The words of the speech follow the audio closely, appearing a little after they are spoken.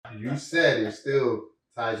you said it still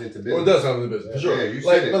ties into business. Well, it does tie into business, for sure. Yeah, you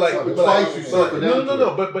said it.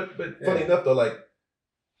 But funny enough though, like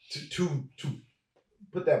to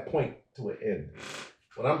put that point to an end,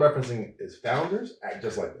 what I'm referencing is founders act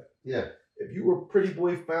just like that. Yeah. If you were a pretty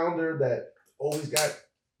boy founder that always got,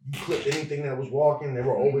 you clipped anything that was walking, they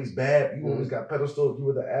were always bad, you always got pedestal, you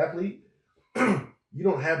were the athlete, you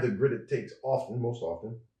don't have the grit it takes most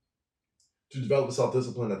often, to develop the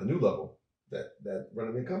self-discipline at the new level that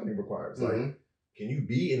running a company requires. Like, can you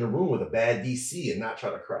be in a room with a bad DC and not try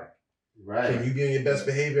to crack? Right. Can you be on your best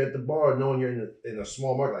behavior at the bar knowing you're in a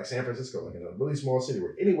small market like San Francisco, like in a really small city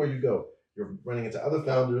where anywhere you go, you're running into other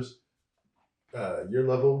founders, your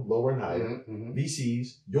level, lower and higher,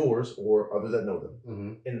 VCs, yours, or others that know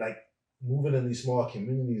them. And like moving in these small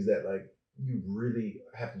communities that like you really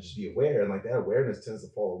have to just be aware. And like that awareness tends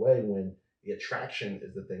to fall away when the attraction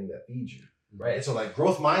is the thing that feeds you. Right. And so like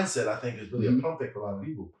growth mindset, I think, is really a pump fake for a lot of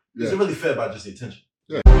people. Because they're really fed by just the attention.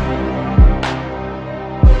 Yeah.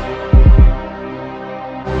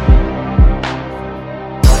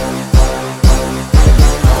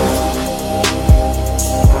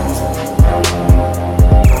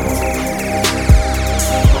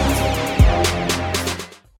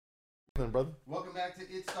 Brother. Welcome back to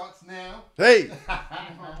It Starts Now. Hey.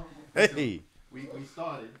 Hey. We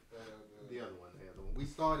started the other one. We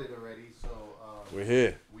started already, so we're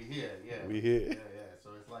here. We here, yeah. We here. Yeah.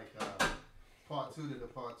 So it's like part 2 to the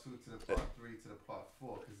part 2 to the part 3 to the part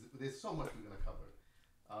 4 because there's so much we're gonna cover.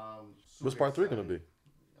 What's part 3 gonna be?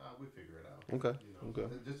 We figure it out. Okay. You know,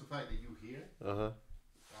 okay. Just the fact that you here.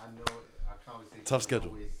 I know our conversation. Tough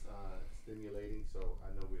schedule. Is always stimulating, so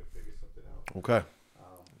I know we'll figure something out. Okay.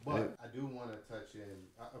 But I do want to touch in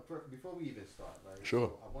before we even start, right? Sure.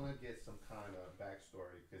 So I want to get some kind of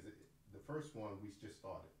backstory because the first one we just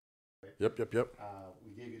started. Right? Yep.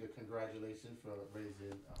 We gave you the congratulations for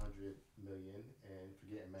raising $100 million and for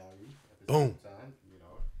getting married at the Boom. same time, you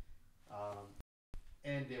know.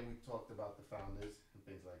 And then we talked about the founders and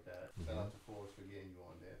things like that. Shout out to Forbes for getting you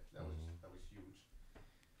on there. That was huge.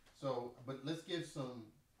 So, but let's get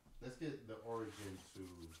the origin to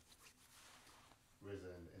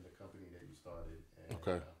Rizza and the company that you started. And,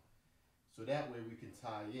 okay. So that way we can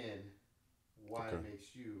tie in why it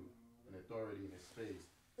makes you an authority in this space.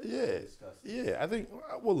 Yeah. I think.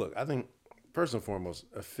 Well, look. I think first and foremost,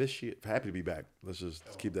 happy to be back. Let's just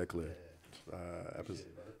keep that clear.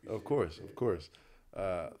 Of course.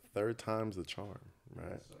 Third time's the charm,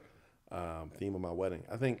 right? Yes, theme of my wedding.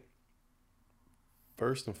 I think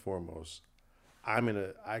first and foremost,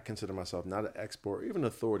 I consider myself not an expert or even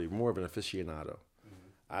authority, more of an aficionado.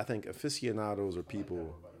 I think aficionados are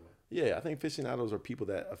people. I think aficionados are people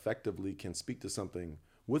that effectively can speak to something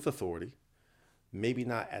with authority, maybe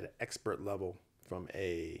not at an expert level from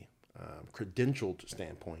a credentialed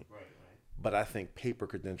standpoint, but I think paper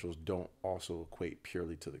credentials don't also equate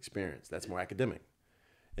purely to the experience. That's more academic.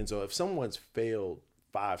 And so if someone's failed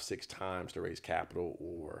 5-6 times to raise capital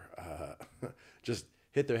or just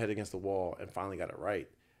hit their head against the wall and finally got it right,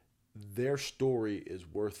 their story is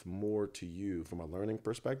worth more to you from a learning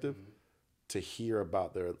perspective to hear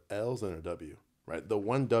about their L's and their W, right? The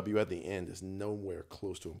one W at the end is nowhere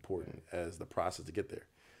close to important as the process to get there.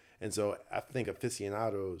 And so I think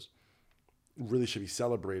aficionados really should be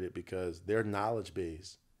celebrated because their knowledge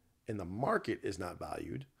base in the market is not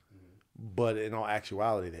valued, but in all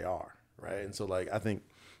actuality they are, right? And so like I think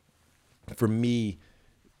for me,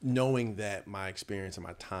 knowing that my experience and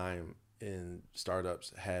my time in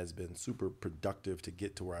startups has been super productive to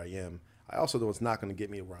get to where I am, I also know it's not going to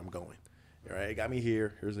get me where I'm going. Right? It got me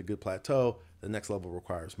here. Here's a good plateau. The next level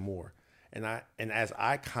requires more. And as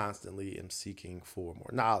I constantly am seeking for more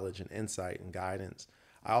knowledge and insight and guidance,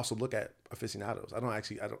 I also look at aficionados. I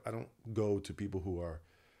don't go to people who are,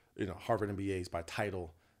 Harvard MBAs by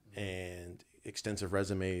title and extensive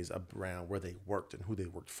resumes around where they worked and who they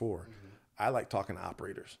worked for. I like talking to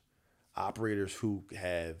operators who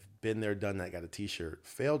have been there, done that, got a t-shirt,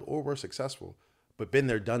 failed or were successful, but been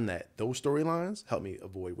there, done that. Those storylines help me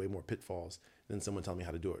avoid way more pitfalls than someone telling me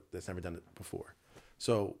how to do it that's never done it before.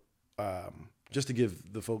 So just to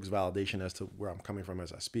give the folks validation as to where I'm coming from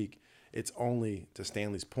as I speak, it's only to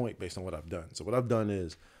Stanley's point based on what I've done. So what I've done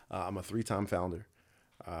is I'm a 3-time founder.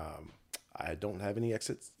 I don't have any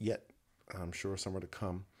exits yet. I'm sure some are to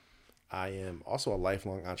come. I am also a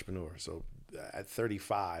lifelong entrepreneur. So at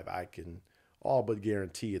 35, I can all but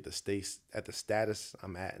guarantee at the status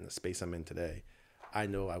I'm at and the space I'm in today, I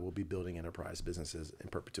know I will be building enterprise businesses in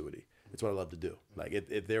perpetuity. It's what I love to do. Like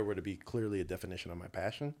if there were to be clearly a definition of my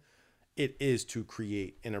passion, it is to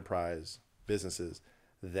create enterprise businesses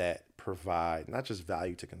that provide not just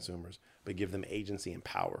value to consumers, but give them agency and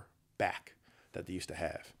power back that they used to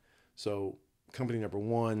have. So company number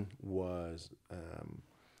one was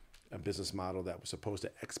a business model that was supposed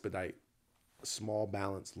to expedite small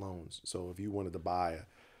balance loans. So if you wanted to buy a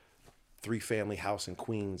 3-family house in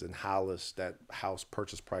Queens and Hollis, that house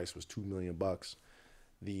purchase price was $2 million.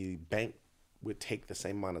 The bank would take the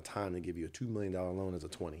same amount of time to give you a $2 million loan as a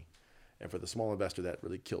 20. And for the small investor, that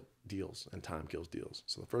really killed deals, and time kills deals.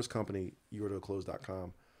 So the first company,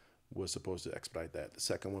 YourToClose.com, was supposed to expedite that. The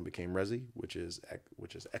second one became Resi, which is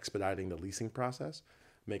expediting the leasing process,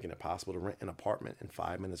 making it possible to rent an apartment in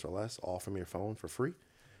 5 minutes or less, all from your phone for free.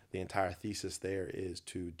 The entire thesis there is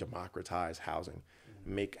to democratize housing,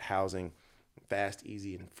 make housing fast,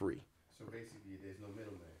 easy, and free. So basically, there's no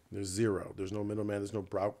middleman. There's zero. There's no middleman. There's no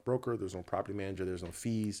broker. There's no property manager. There's no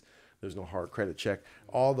fees. There's no hard credit check.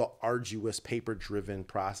 All the arduous, paper-driven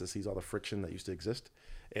processes, all the friction that used to exist,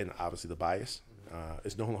 and obviously the bias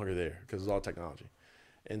is no longer there because it's all technology.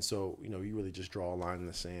 And so, you really just draw a line in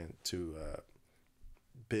the sand to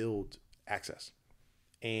build access.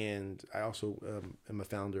 And I also am a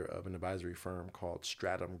founder of an advisory firm called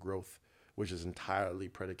Stratum Growth, which is entirely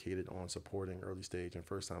predicated on supporting early stage and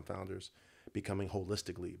first-time founders becoming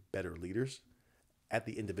holistically better leaders at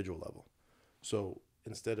the individual level. So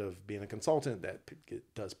instead of being a consultant that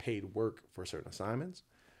does paid work for certain assignments,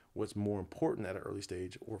 what's more important at an early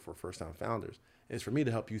stage or for first-time founders is for me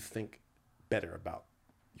to help you think better about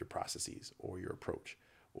your processes or your approach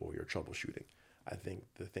or your troubleshooting. I think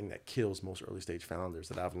the thing that kills most early stage founders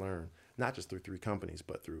that I've learned, not just through 3 companies,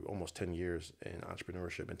 but through almost 10 years in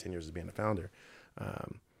entrepreneurship and 10 years as being a founder.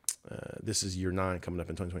 This is year 9 coming up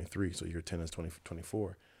in 2023, so year 10 is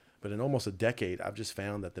 2024. But in almost a decade, I've just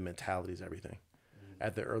found that the mentality is everything.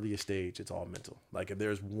 At the earliest stage, it's all mental. Like if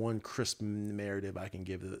there's one crisp narrative I can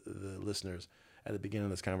give the listeners at the beginning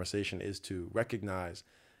of this conversation is to recognize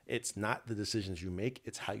it's not the decisions you make,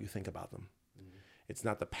 it's how you think about them. It's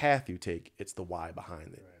not the path you take, it's the why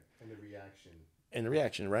behind it. Right. And the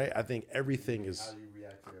reaction, right? I think everything is... How you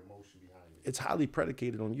react to the emotion behind it. It's highly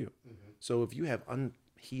predicated on you. So if you have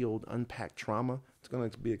unhealed, unpacked trauma, it's going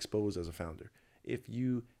to be exposed as a founder. If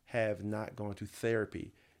you have not gone to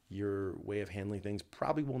therapy, your way of handling things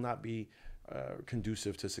probably will not be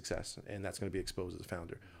conducive to success, and that's going to be exposed as a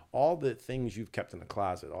founder. All the things you've kept in the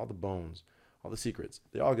closet, all the bones, all the secrets,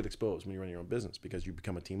 they all get exposed when you run your own business because you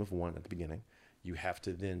become a team of one at the beginning. You have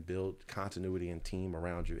to then build continuity and team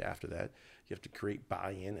around you after that. You have to create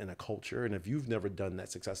buy-in and a culture. And if you've never done that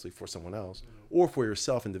successfully for someone else or for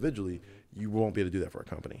yourself individually, you won't be able to do that for a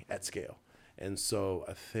company at scale. And so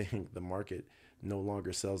I think the market no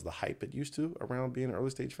longer sells the hype it used to around being an early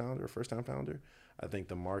stage founder or first-time founder. I think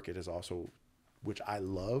the market is also, which I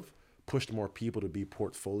love, pushed more people to be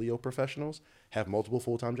portfolio professionals, have multiple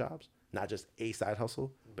full-time jobs, not just a side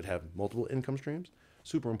hustle, but have multiple income streams.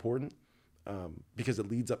 Super important. Because it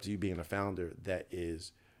leads up to you being a founder that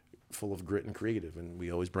is full of grit and creative. And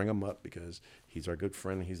we always bring him up because he's our good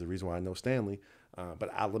friend and he's the reason why I know Stanley.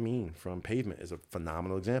 But Alameen from Pavement is a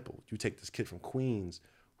phenomenal example. You take this kid from Queens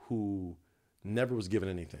who never was given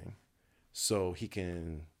anything so he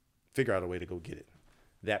can figure out a way to go get it.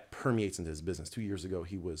 That permeates into his business. 2 years ago,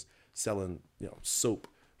 he was selling soap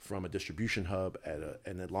from a distribution hub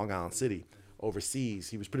in Long Island City. Overseas,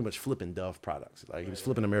 he was pretty much flipping Dove products. Like he was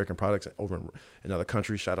flipping American products over in other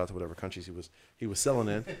countries. Shout out to whatever countries he was selling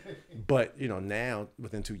in. But now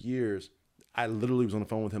within 2 years, I literally was on the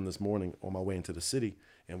phone with him this morning on my way into the city,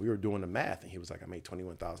 and we were doing the math, and he was like, "I made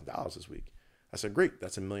 $21,000 this week." I said, "Great,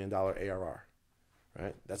 that's $1 million ARR,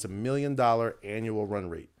 right? That's $1 million annual run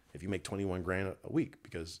rate if you make 21 grand a week,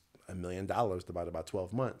 because $1 million divided by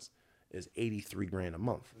 12 months is 83 grand a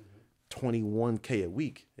month." 21K a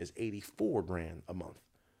week is 84 grand a month.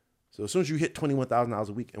 So as soon as you hit $21,000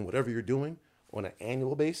 a week and whatever you're doing on an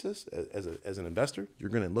annual basis as an investor, you're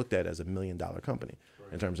going to look at as $1 million company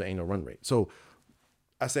in terms of annual run rate. So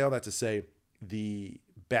I say all that to say the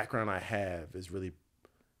background I have is really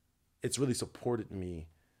supported me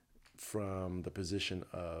from the position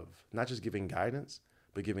of not just giving guidance,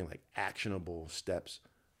 but giving like actionable steps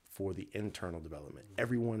for the internal development.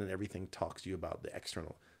 Everyone and everything talks to you about the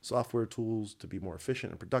external software tools to be more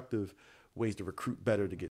efficient and productive, ways to recruit better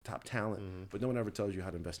to get top talent, but no one ever tells you how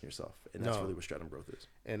to invest in yourself. And that's really what Stratum Growth is.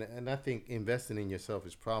 And I think investing in yourself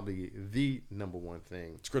is probably the number one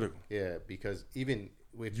thing. It's critical. Yeah, because even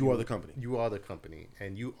with you are the company. You are the company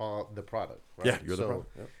and you are the product, right? Yeah, you're the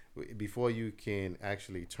product. Yep. Before you can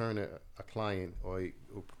actually turn a client or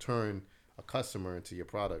turn a customer into your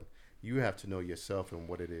product, you have to know yourself and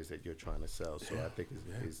what it is that you're trying to sell. So I think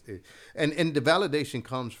and the validation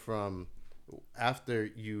comes from after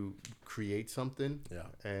you create something, Yeah.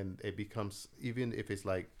 and it becomes, even if it's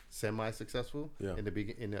like semi-successful Yeah.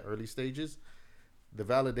 in the early stages, the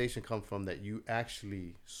validation comes from that you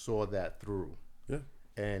actually saw that through. Yeah.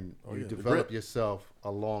 And Oh, you yeah. The develop grit. yourself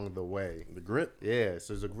along the way. The grit. Yeah,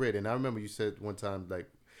 so there's a grit. And I remember you said one time, like,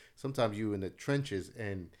 sometimes you in the trenches,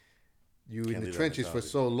 and you Can't in the leave that trenches for mentality.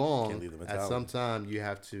 so long, Can't leave the at mentality. some time you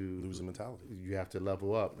have to Lose the mentality. you have to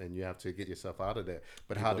level up, and you have to get yourself out of there.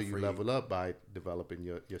 But People how do are you free. level up? By developing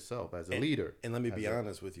yourself as a leader. And let me as be a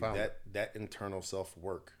honest with you, founder. that internal self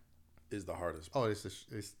work is the hardest Oh,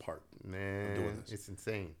 it's part. man, doing this. it's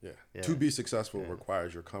insane. Yeah. Yeah. To be successful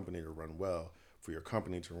requires your company to run well. For your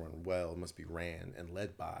company to run well, it must be ran and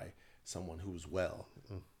led by someone who's well.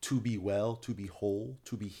 To be well, to be whole,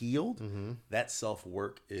 to be healed, that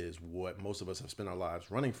self-work is what most of us have spent our lives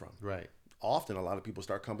running from. Right. Often, a lot of people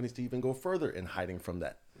start companies to even go further in hiding from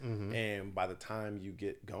that. And by the time you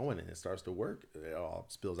get going and it starts to work, it all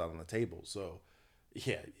spills out on the table. So,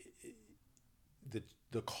 yeah,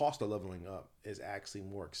 the cost of leveling up is actually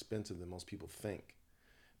more expensive than most people think,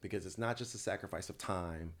 because it's not just a sacrifice of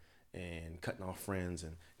time and cutting off friends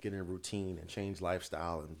and getting a routine and change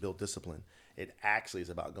lifestyle and build discipline. It actually is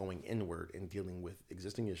about going inward and dealing with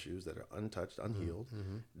existing issues that are untouched, unhealed,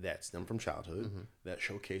 that stem from childhood, that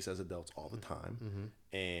showcase as adults all the time.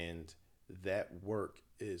 And that work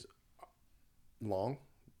is long.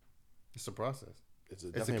 It's a process. It's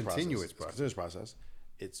definitely a continuous process. It's a continuous process.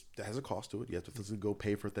 That has a cost to it. You have to physically go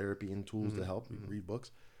pay for therapy and tools to help. You read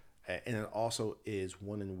books. And it also is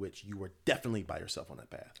one in which you are definitely by yourself on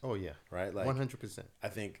that path. Oh yeah, Right? Like 100%. I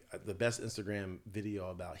think the best Instagram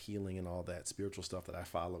video about healing and all that spiritual stuff that I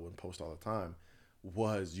follow and post all the time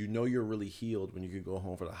was, you're really healed when you can go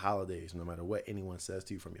home for the holidays, no matter what anyone says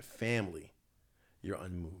to you from your family, you're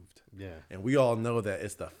unmoved. Yeah. And we all know that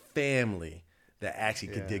it's the family that actually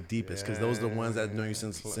could dig deepest, because those are the ones that know you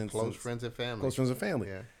since close friends and family. Close friends and family.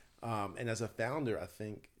 Yeah. And as a founder, I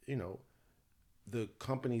think, the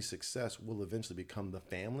company's success will eventually become the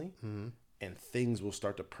family, and things will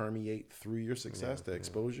start to permeate through your success to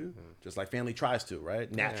expose you, just like family tries to,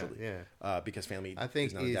 right? Naturally. Because family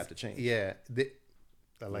is not adapt to change. Yeah.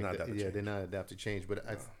 I like not that. adapt to Yeah, change. they're not adapt to change. But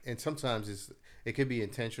and sometimes it could be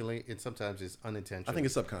intentionally, and sometimes it's unintentional. I think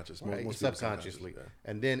it's subconscious. Right? Most people Subconsciously. subconscious,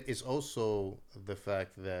 And then it's also the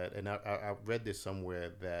fact that, and I read this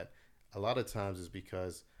somewhere, that a lot of times it's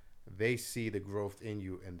because they see the growth in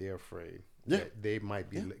you and they're afraid that they might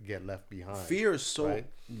be get left behind. Fear is so right?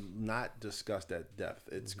 not discussed at depth.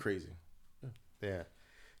 It's crazy. Yeah.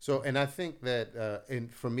 So, and I think that,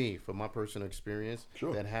 and for me, from my personal experience,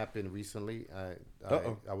 Sure. that happened recently.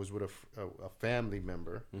 I was with a family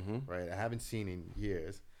member, right? I haven't seen in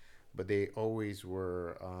years, but they always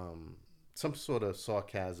were some sort of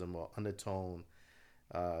sarcasm or undertone,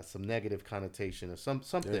 some negative connotation or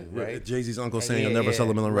something, right? Jay-Z's uncle saying, "You'll never sell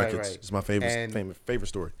a million records." Right. It's my favorite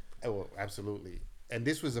story. Oh, absolutely. And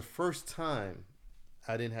this was the first time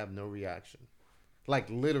I didn't have no reaction. Like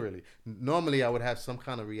literally. Normally I would have some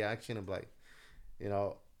kind of reaction of like,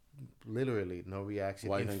 literally no reaction.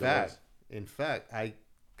 Why do you think that was? In fact, I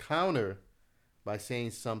counter by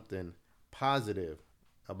saying something positive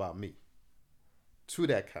about me to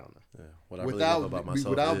that counter. Yeah. What I really love about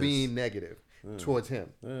myself is being negative towards him,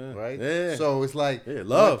 right? Yeah. So it's like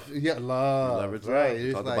love. Love. Leverage right? love.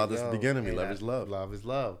 It's Talked like, about this at the beginning. We and leverage love. Love is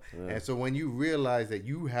love. Yeah. And so when you realize that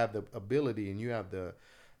you have the ability and you have the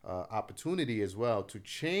opportunity as well to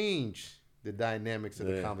change the dynamics of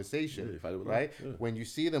the conversation, you fight it with right? love. Yeah. When you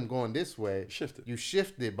see them going this way, you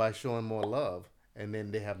shift it by showing more love, and then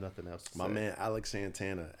they have nothing else to My say. man Alex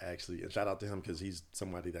Santana, actually, and shout out to him because he's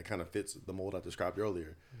somebody that kind of fits the mold I described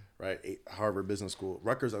earlier, right? Harvard Business School,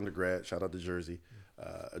 Rutgers undergrad, shout out to Jersey,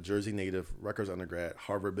 a Jersey native, Rutgers undergrad,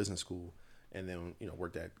 Harvard Business School, and then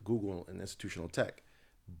worked at Google and institutional tech.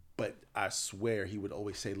 But I swear he would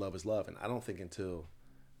always say love is love, and I don't think until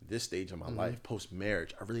this stage of my life, post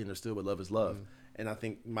marriage, I really understood what love is love. And I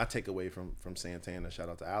think my takeaway from Santana, shout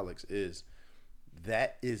out to Alex, is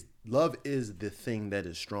love is the thing that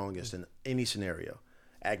is strongest in any scenario,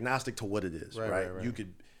 agnostic to what it is, right? You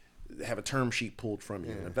could have a term sheet pulled from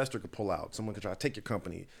you, an investor could pull out, someone could try to take your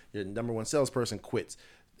company, your number one salesperson quits,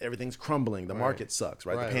 everything's crumbling, the market sucks,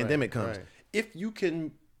 right? The pandemic comes. If you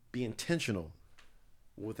can be intentional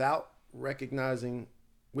without allowing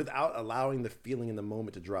the feeling in the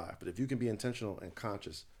moment to drive, but if you can be intentional and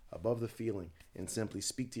conscious above the feeling and simply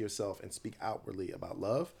speak to yourself and speak outwardly about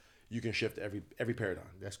love, you can shift every paradigm.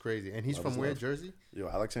 That's crazy. And he's Love from is where? love. Jersey? Yo,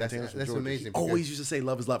 Alex Santana from That's Georgia. amazing. He always used to say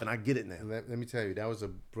love is love, and I get it now. Let me tell you, that was a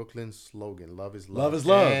Brooklyn slogan. Love is love. Love is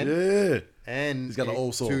love. And, yeah. And he's got an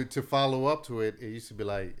old soul. To follow up to it, it used to be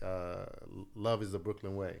like, love is the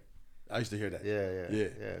Brooklyn way. I used to hear that.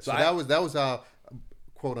 Yeah. So that was our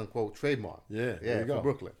quote unquote trademark. Yeah. There you go. For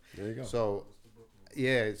Brooklyn. There you go. So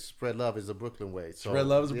yeah, spread love is the Brooklyn way. So, spread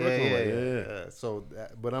love is the Brooklyn way. Yeah. So,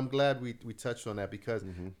 but I'm glad we touched on that because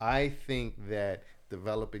I think that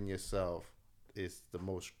developing yourself is the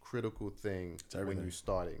most critical thing when you're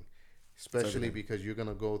starting, especially because you're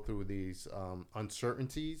gonna go through these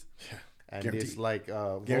uncertainties, and Guaranteed. it's like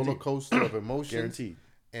a roller coaster of emotions. Guaranteed.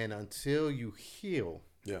 And until you heal,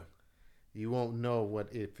 you won't know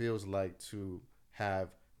what it feels like to have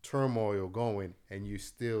turmoil going and you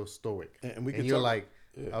still stoic. And you're like,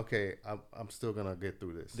 okay, I'm still gonna get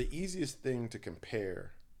through this. The easiest thing to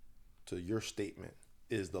compare to your statement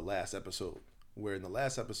is the last episode, where in the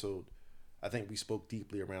last episode, I think we spoke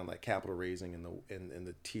deeply around like capital raising and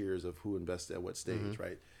the tiers of who invested at what stage,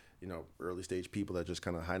 right? You know, early stage people that just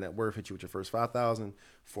kind of high net worth hit you with your first 5,000,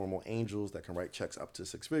 formal angels that can write checks up to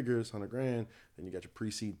 6 figures, 100 grand. Then you got your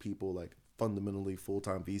pre-seed people like fundamentally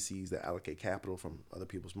full-time VCs that allocate capital from other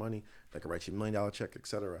people's money that can write you $1 million check,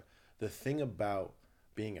 etc. The thing about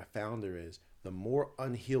being a founder is the more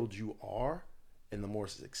unhealed you are and the more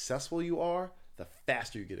successful you are, the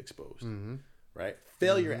faster you get exposed. Right?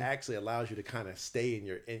 Failure actually allows you to kind of stay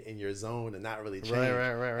in your zone and not really change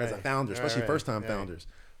as a founder, especially first-time founders.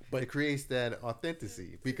 But it creates that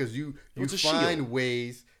authenticity because you find shield.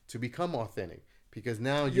 Ways to become authentic because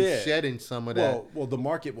now you're shedding some of that. Well, the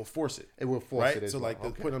market will force it. It will force it. So like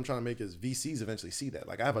the point I'm trying to make is VCs eventually see that.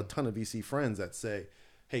 Like I have a ton of VC friends that say,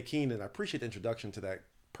 "Hey, Keenan, I appreciate the introduction to that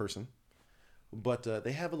person, but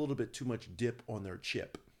they have a little bit too much dip on their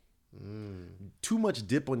chip. Too much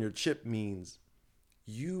dip on your chip means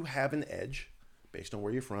you have an edge based on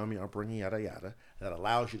where you're from, your upbringing, yada yada, that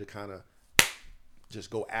allows you to kind of just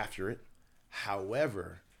go after it.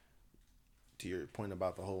 However, to your point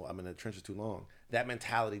about the whole I'm in the trenches too long, that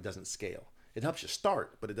mentality doesn't scale. It helps you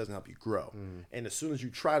start, but it doesn't help you grow. And as soon as you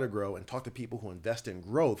try to grow and talk to people who invest in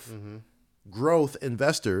growth, growth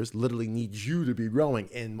investors literally need you to be growing.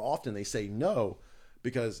 And often they say no,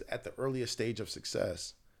 because at the earliest stage of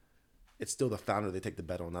success, it's still the founder they take the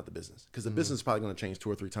bet on, not the business. Because the business is probably going to change 2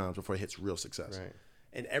 or 3 times before it hits real success. Right.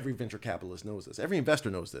 And every venture capitalist knows this. Every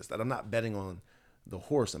investor knows this, that I'm not betting on the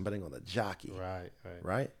horse, I'm betting on the jockey.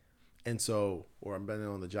 Right? And so, or I'm betting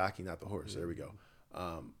on the jockey, not the horse. There we go.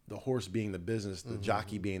 The horse being the business, the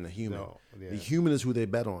jockey being the human. The human is who they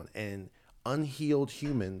bet on. And unhealed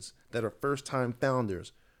humans that are first-time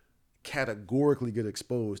founders categorically get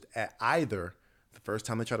exposed at either the first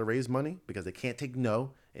time they try to raise money because they can't take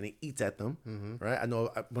no and it eats at them, right? I know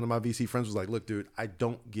one of my VC friends was like, look, dude, I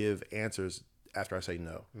don't give answers after I say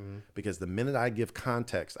no because the minute I give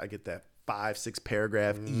context, I get that 5-6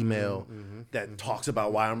 paragraph email that talks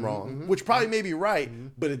about why I'm wrong, which probably may be right,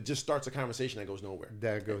 but it just starts a conversation that goes nowhere.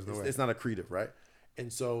 It's not accretive, right?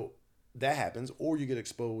 And so that happens, or you get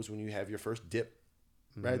exposed when you have your first dip,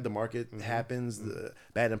 right? The market happens, the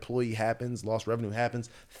bad employee happens, lost revenue happens,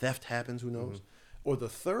 theft happens, who knows? Or the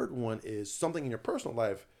third one is something in your personal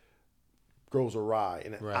life goes awry,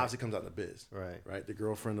 and it obviously comes out in the biz, right? The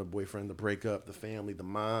girlfriend, the boyfriend, the breakup, the family, the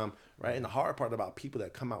mom, right? And the hard part about people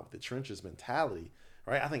that come out with the trenches mentality,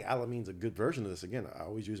 right? I think Alamin's a good version of this. Again, I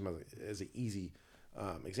always use him as an easy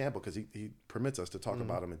example because he permits us to talk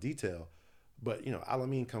about him in detail. But, you know,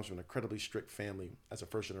 Alamin comes from an incredibly strict family as a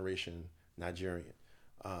first-generation Nigerian.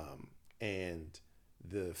 And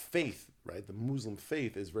the faith, right, the Muslim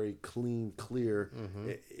faith is very clean, clear,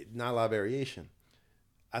 not a lot of variation.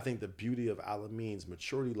 I think the beauty of Alamin's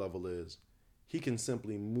maturity level is he can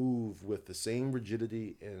simply move with the same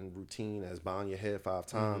rigidity and routine as bowing your head 5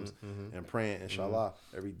 times and praying, inshallah,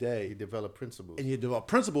 every day. You develop principles. And you develop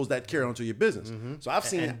principles that carry on to your business. So I've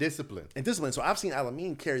seen... And discipline. And discipline. So I've seen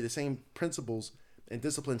Alamin carry the same principles and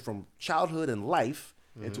discipline from childhood and life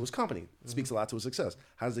into his company. It speaks a lot to his success.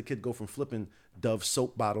 How does a kid go from flipping Dove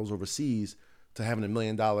soap bottles overseas to having $1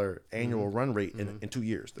 million annual run rate in 2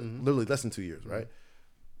 years? Literally less than 2 years, right?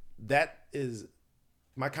 That is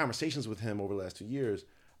my conversations with him over the last 2 years.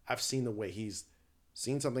 I've seen the way he's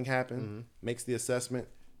seen something happen, makes the assessment,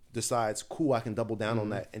 decides, cool, I can double down on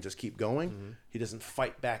that and just keep going. He doesn't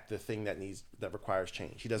fight back the thing that requires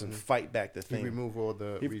change. He doesn't fight back the thing. He remove all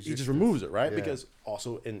the he just removes it, right? Because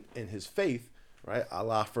also in his faith, right,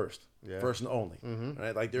 Allah first, first and only,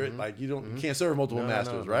 right? Like like you can't serve multiple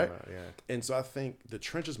masters, right? And so I think the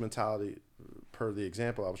trenches mentality, per the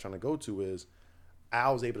example I was trying to go to, is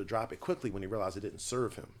Al was able to drop it quickly when he realized it didn't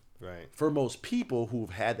serve him Right. For most people who've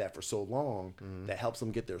had that for so long, that helps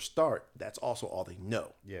them get their start. That's also all they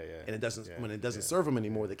know. Yeah. And it doesn't when it doesn't serve them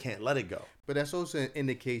anymore, they can't let it go. But that's also an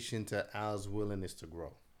indication to Al's willingness to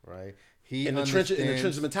grow, right? In the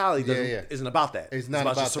trenches mentality isn't about that. It's not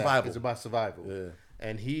about just survival. That. It's about survival. Yeah.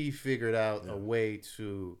 And he figured out a way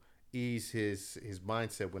to ease his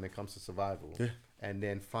mindset when it comes to survival. Yeah. And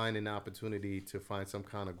then find an opportunity to find some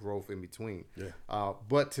kind of growth in between. Yeah.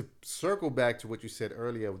 But to circle back to what you said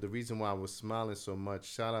earlier, the reason why I was smiling so much,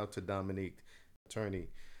 shout out to Dominique, attorney.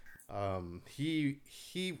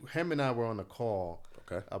 Him and I were on a call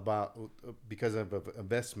about, because of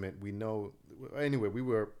investment, we know, anyway, we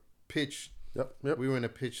were pitched. Yep. We were in a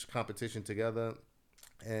pitch competition together.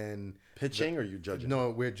 And pitching or you judging?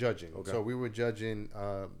 No, we're judging. Okay. So we were judging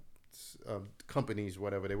companies,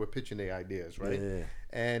 whatever. They were pitching their ideas, right? Yeah.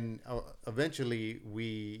 And eventually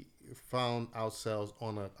we found ourselves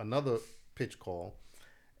on another pitch call,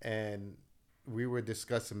 and we were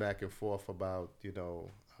discussing back and forth about,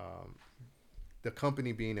 the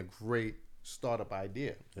company being a great startup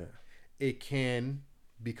idea. Yeah. It can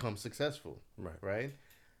become successful, right?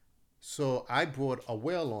 So I brought a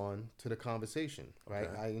well on to the conversation, right?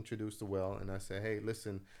 Okay. I introduced the well, and I said, hey,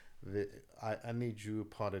 listen, I need you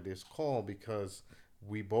part of this call because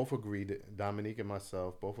we both agreed, Dominique and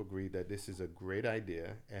myself both agreed that this is a great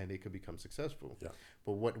idea and it could become successful. Yeah.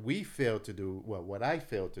 But what I failed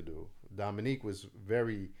to do, Dominique was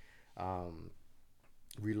very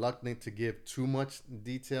reluctant to give too much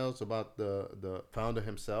details about the founder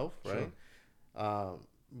himself, right? Sure.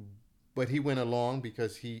 But he went along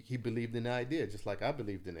because he believed in the idea, just like I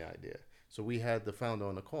believed in the idea. So we had the founder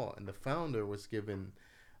on the call, and the founder was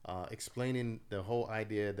explaining the whole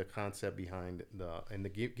idea, the concept behind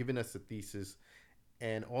giving us the thesis,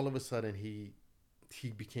 and all of a sudden he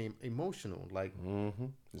became emotional, like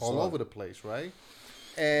all over the place, right?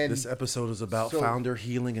 And this episode is about founder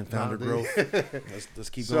healing and founder growth. Let's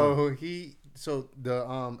keep going. So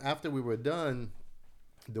after we were done,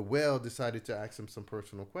 the well decided to ask him some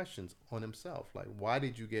personal questions on himself, like, why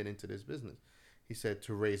did you get into this business? He said,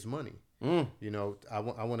 to raise money. I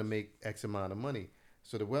want to make X amount of money.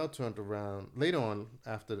 So the well turned around later on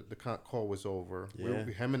after the call was over.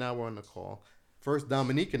 Him and I were on the call. First,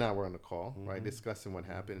 Dominique and I were on the call, right, discussing what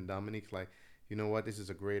happened. And Dominique's like, you know what, this is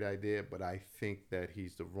a great idea, but I think that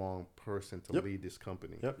he's the wrong person to lead this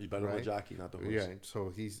company. Yep, you better the jockey, not the horse. Yeah,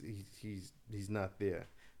 so he's not there.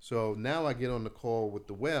 So now I get on the call with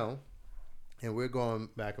the well, and we're going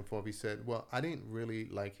back and forth. He said, well, I didn't really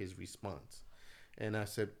like his response. And I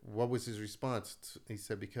said, what was his response? He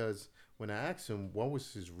said, because when I asked him what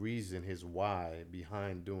was his reason, his why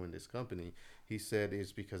behind doing this company, he said,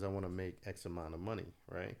 it's because I want to make X amount of money,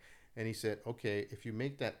 right? And he said, okay, if you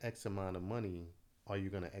make that X amount of money, are you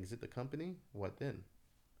going to exit the company? What then,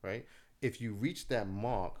 right? If you reach that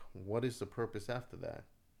mark, what is the purpose after that?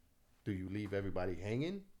 Do you leave everybody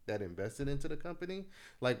hanging that invested into the company?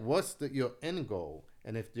 Like, what's your end goal?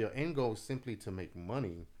 And if your end goal is simply to make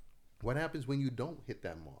money, what happens when you don't hit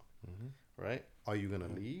that mark, right? Are you going to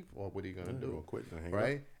leave, or what are you going to do? Quit,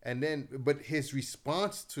 right? Up. And then, but his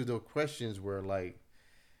response to the questions were like,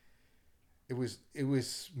 it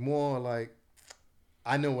was more like,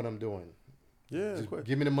 I know what I'm doing. Yeah,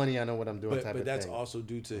 give me the money. I know what I'm doing. But that's also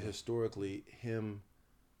due to historically him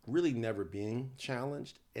really never being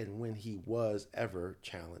challenged, and when he was ever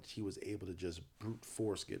challenged, he was able to just brute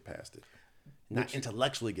force get past it, not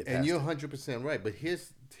intellectually get past it. And you're 100% right. But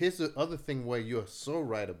here's the other thing where you're so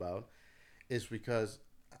right about is because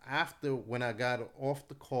after when I got off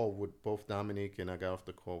the call with both Dominique and I got off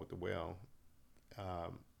the call with the whale,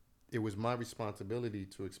 it was my responsibility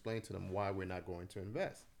to explain to them why we're not going to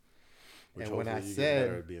invest. Which and when I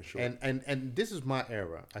said, and this is my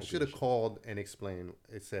error, I should have called and explained.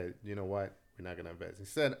 It said, you know what, we're not going to invest.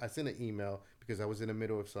 Instead, I sent an email because I was in the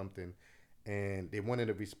middle of something, and they wanted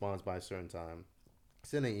a response by a certain time. I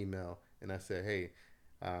sent an email and I said, hey,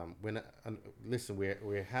 listen,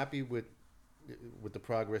 we're happy with the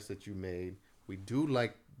progress that you made. We do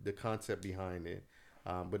like the concept behind it,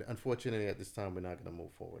 but unfortunately at this time we're not going to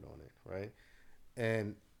move forward on it, right?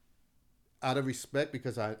 And out of respect,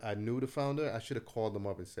 because I knew the founder, I should have called them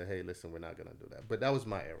up and said, hey, listen, we're not going to do that. But that was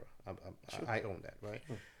my error. I own that, right?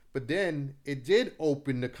 Sure. But then it did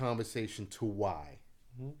open the conversation to why.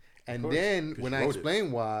 And then when I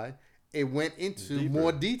explained why, it went into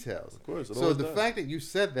more details. Of course. So the fact that you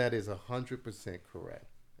said that is 100% correct.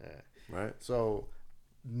 Yeah. Right. So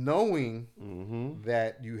knowing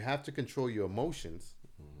that you have to control your emotions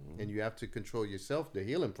and you have to control yourself, the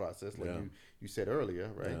healing process, like you said earlier,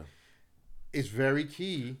 right? Yeah. It's very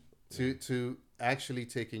key to actually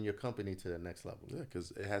taking your company to the next level. Yeah,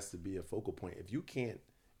 because it has to be a focal point. If you can't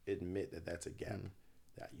admit that that's a gap,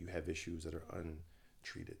 that you have issues that are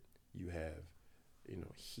untreated, you have,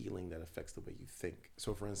 healing that affects the way you think.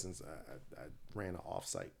 So, for instance, I ran an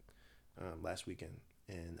offsite last weekend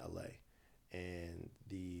in LA, and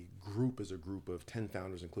the group is a group of 10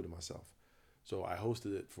 founders, including myself. So I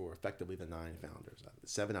hosted it for effectively the 9 founders.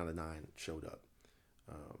 7 out of 9 showed up.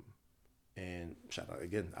 And shout out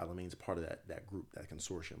again, Alameen's part of that group, that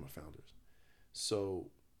consortium of founders. So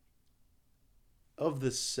of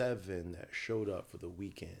the 7 that showed up for the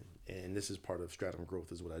weekend, and this is part of Stratum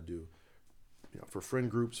Growth, is what I do. For friend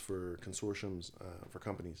groups, for consortiums, for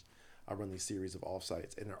companies, I run these series of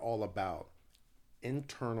offsites, and they're all about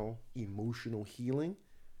internal emotional healing,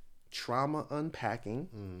 trauma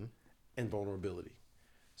unpacking, and vulnerability.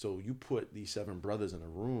 So you put these 7 brothers in a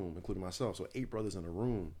room, including myself, so 8 brothers in a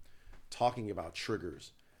room, talking about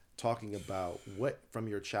triggers, talking about what from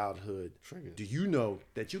your childhood do you know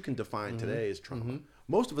that you can define today as trauma.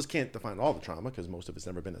 Most of us can't define all the trauma because most of it's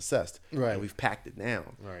never been assessed, right? And we've packed it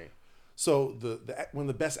down, right? So one of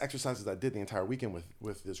the best exercises I did the entire weekend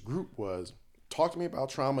with this group was talk to me about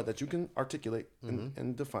trauma that you can articulate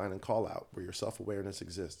and define and call out, where your self-awareness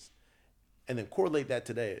exists, and then correlate that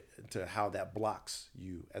today to how that blocks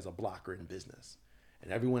you as a blocker in business.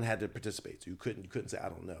 And everyone had to participate, so you couldn't say I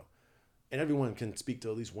don't know. And everyone can speak to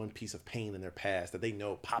at least one piece of pain in their past that they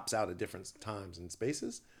know pops out at different times and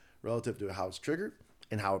spaces relative to how it's triggered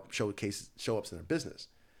and how it show ups in their business.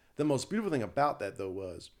 The most beautiful thing about that, though,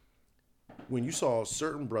 was when you saw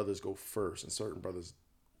certain brothers go first and certain brothers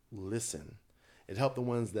listen, it helped the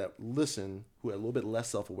ones that listen, who had a little bit less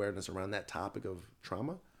self-awareness around that topic of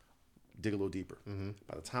trauma, dig a little deeper.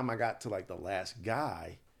 By the time I got to like the last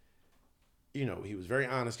guy, he was very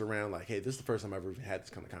honest around like, hey, this is the first time I've ever had this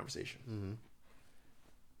kind of conversation.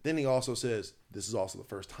 Then he also says, this is also the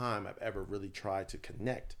first time I've ever really tried to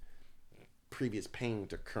connect previous pain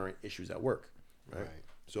to current issues at work. Right.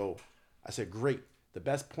 So I said, great. The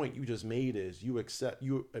best point you just made is you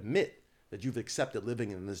admit that you've accepted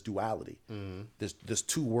living in this duality. There's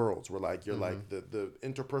 2 worlds where like you're like the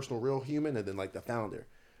interpersonal real human and then like the founder.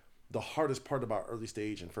 The hardest part about early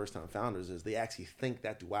stage and first time founders is they actually think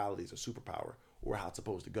that duality is a superpower or how it's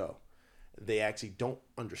supposed to go. They actually don't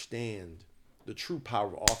understand the true power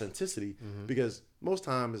of authenticity because most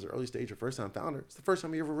times as an early stage or first time founder, it's the first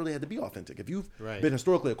time you ever really had to be authentic. If you've been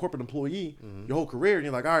historically a corporate employee your whole career and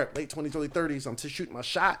you're like, all right, late 20s, early 30s, I'm just shooting my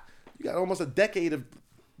shot. You got almost a decade of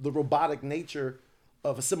the robotic nature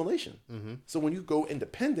of assimilation. So when you go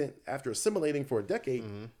independent after assimilating for a decade,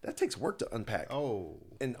 that takes work to unpack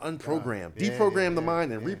and unprogram, deprogram the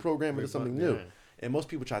mind and reprogram it into something new. And most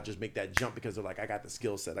people try to just make that jump because they're like, I got the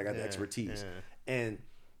skill set, I got the expertise. And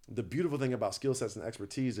the beautiful thing about skill sets and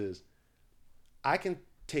expertise is I can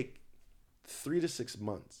take 3 to 6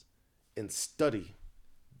 months and study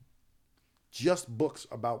just books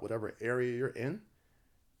about whatever area you're in.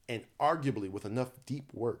 And arguably with enough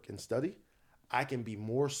deep work and study, I can be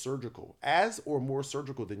more surgical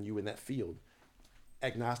than you in that field,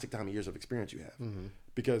 agnostic to how many years of experience you have.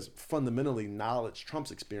 Because fundamentally knowledge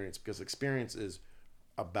trumps experience, because experience is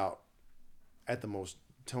about, at the most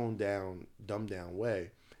toned down, dumbed down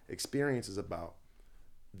way, experience is about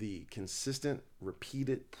the consistent,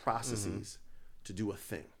 repeated processes to do a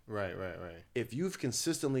thing. Right. If you've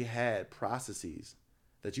consistently had processes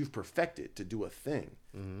that you've perfected to do a thing,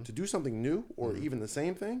 to do something new or even the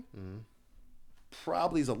same thing,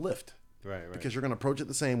 probably is a lift. Right. Because you're going to approach it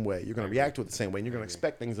the same way. You're going to react to it the same way. And you're going to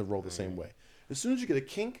expect things to roll the same way. As soon as you get a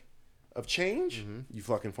kink of change, you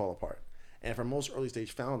fucking fall apart. And for most early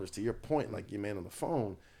stage founders, to your point, like your man on the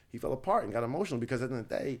phone, he fell apart and got emotional because at the end of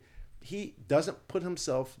the day, he doesn't put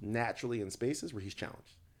himself naturally in spaces where he's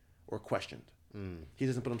challenged or questioned. He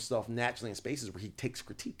doesn't put himself naturally in spaces where he takes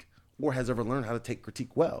critique or has ever learned how to take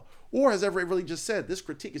critique well, or has ever really just said, this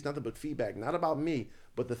critique is nothing but feedback, not about me,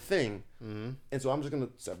 but the thing. And so I'm just going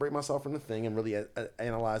to separate myself from the thing and really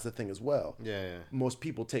analyze the thing as well. Most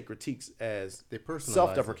people take critiques as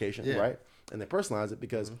self-deprecation, right? And they personalize it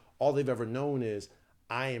because all they've ever known is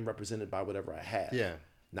I am represented by whatever I have.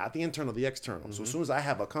 Not the internal, the external. So as soon as I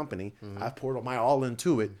have a company, I've poured my all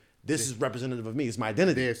into it. This is representative of me. It's my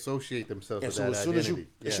identity. They associate themselves with that identity.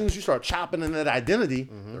 As soon as you start chopping in that identity,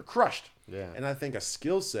 they're crushed. And I think a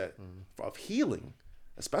skill set of healing,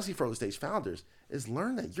 especially for early stage founders, is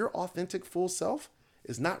learn that your authentic full self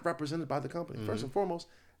is not represented by the company. First and foremost,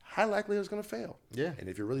 high likelihood it's going to fail. And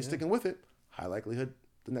if you're really sticking with it, high likelihood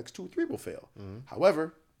the next 2 or 3 will fail.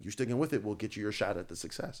 However, you sticking with it will get you your shot at the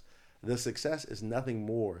success. The success is nothing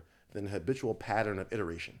more than a habitual pattern of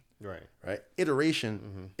iteration. Right. Right.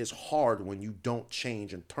 Iteration is hard when you don't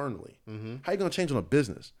change internally. How you gonna change on a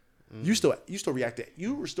business? You still react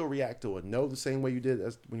to a no the same way you did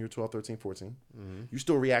as when you were 12, 13, 14. You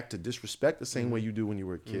still react to disrespect the same way you do when you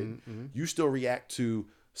were a kid. You still react to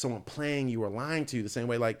someone playing you or lying to you the same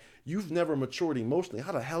way. Like, you've never matured emotionally.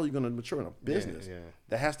 How the hell are you going to mature in a business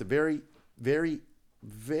that has to vary?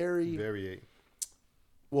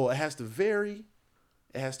 Well, it has to vary.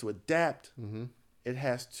 It has to adapt. It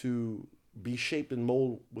has to be shaped and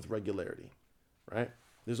molded with regularity, right?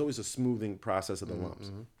 There's always a smoothing process of the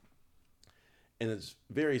lumps. And there's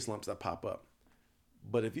various lumps that pop up.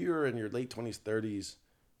 But if you're in your late 20s, 30s,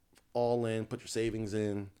 all in, put your savings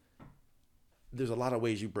in, there's a lot of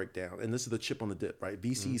ways you break down. And this is the chip on the dip, right?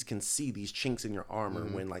 VCs can see these chinks in your armor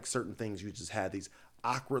when, like, certain things you just had these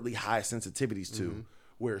awkwardly high sensitivities to,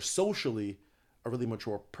 where socially a really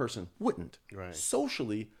mature person wouldn't. Right.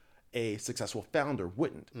 Socially, a successful founder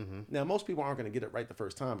wouldn't. Now, most people aren't going to get it right the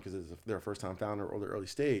first time because they're a first-time founder or they're early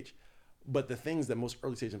stage. But the things that most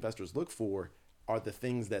early-stage investors look for are the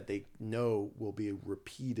things that they know will be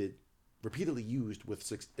repeatedly used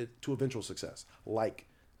to eventual success, like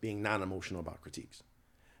being non-emotional about critiques,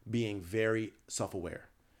 being very self-aware,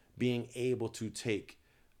 being able to take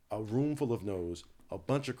a room full of no's, a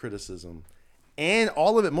bunch of criticism, and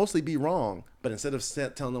all of it mostly be wrong. But instead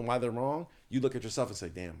of telling them why they're wrong, you look at yourself and say,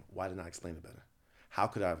 damn, why didn't I explain it better? How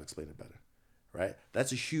could I have explained it better? Right?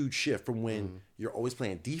 That's a huge shift from when you're always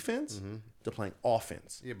playing defense to playing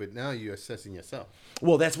offense. Yeah, but now you're assessing yourself.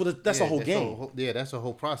 Well, that's a whole game. That's a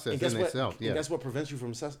whole process in itself. And that's what prevents you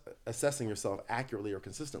from assessing yourself accurately or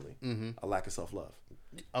consistently. A lack of self-love.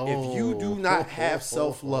 If you do not have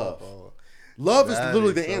self-love, love is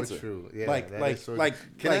literally the answer. True. Yeah,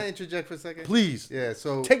 can I interject for a second? Please. Yeah.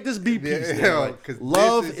 So take this beat piece.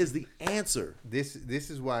 Love is the answer. This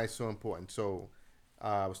is why it's so important. So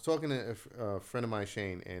I was talking to a friend of mine,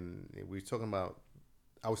 Shane, and we were talking about.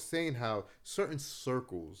 I was saying how certain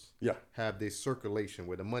circles have this circulation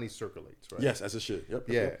where the money circulates, right? Yes, as it should.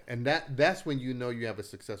 Yep. And that's when you know you have a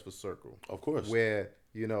successful circle. Of course. Where,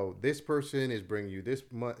 you know, this person is bringing you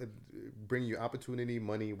bring you opportunity,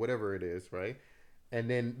 money, whatever it is, right? And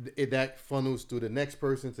then that funnels to the next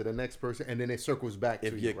person, and then it circles back to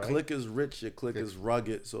you, right? If your clique is rich, your clique is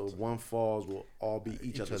rugged, so if one falls, we'll all be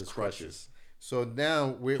each other's crushes. So now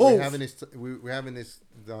we're having this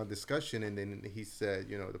discussion, and then he said,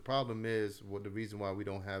 you know, the problem is, the reason why we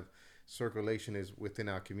don't have circulation is within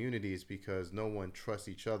our community is because no one trusts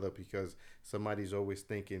each other, because somebody's always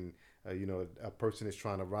thinking, you know, a person is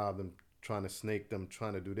trying to rob them, trying to snake them,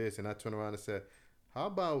 trying to do this. And I turned around and said, how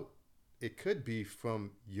about it could be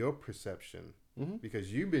from your perception,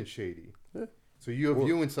 because you've been shady. Yeah. So you're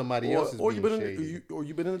viewing somebody else as being shady. Or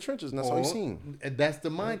you've been in the trenches, and that's all you've seen. And that's the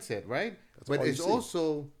mindset, right? But it's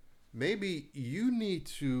also, maybe you need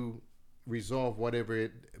to resolve whether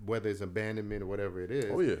it's abandonment or whatever it is.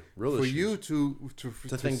 Oh, yeah. Real for issues. you to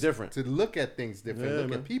think different. To look at things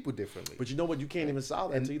different, at people differently. But you know what? You can't even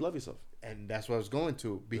solve that until you love yourself. And that's what I was going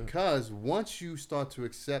to. Because once you start to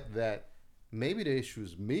accept that maybe the issue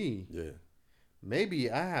is me, maybe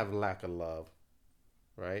I have lack of love,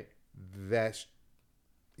 right? That's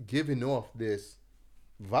giving off this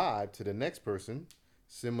vibe to the next person,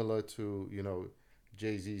 similar to, you know,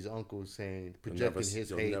 Jay-Z's uncle saying, projecting his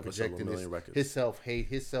hate, projecting his self-hate,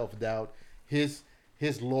 his self-doubt, his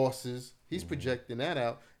losses. He's projecting that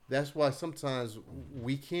out. That's why sometimes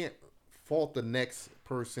we can't fault the next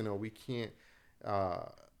person, or we can't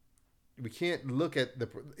look at the,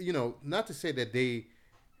 you know, not to say that they,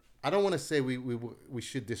 I don't want to say we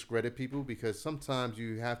should discredit people, because sometimes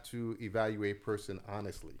you have to evaluate a person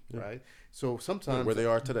honestly, right? So sometimes where they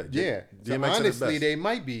are today, so honestly, they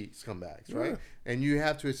might be scumbags, right? And you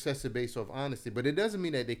have to assess it based off honesty, but it doesn't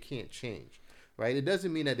mean that they can't change, right? It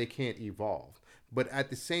doesn't mean that they can't evolve. But at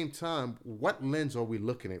the same time, what lens are we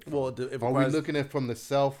looking at from? Well, are we looking at from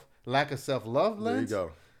the lack of self-love lens? There you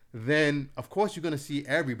go. Then of course you're going to see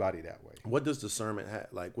everybody that way. What does discernment have?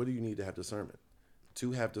 Like, what do you need to have discernment?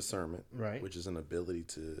 To have discernment, right, which is an ability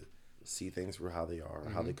to see things for how they are,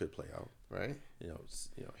 how they could play out, right? You know,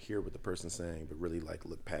 hear what the person's saying, but really like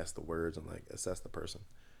look past the words and like assess the person.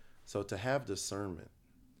 So to have discernment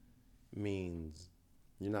means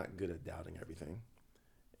you're not good at doubting everything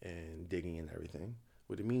and digging in everything.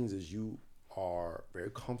 What it means is you are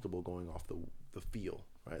very comfortable going off the feel,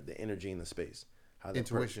 right? The energy in the space, how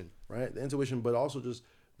intuition, right? The intuition, but also just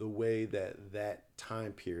the way that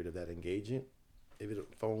time period of that engagement. If it's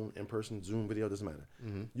phone, in person, Zoom, video, doesn't matter.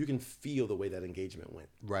 You can feel the way that engagement went,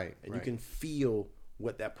 right? And you can feel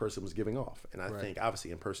what that person was giving off. And I think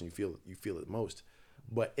obviously in person you feel it most,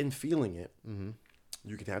 But in feeling it,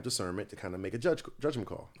 you can have discernment to kind of make a judgment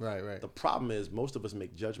call. Right. The problem is most of us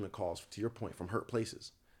make judgment calls, to your point, from hurt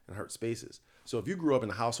places and hurt spaces. So if you grew up in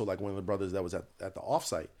a household like one of the brothers that was at the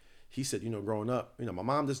offsite, he said, growing up, my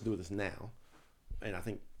mom doesn't do this now. And I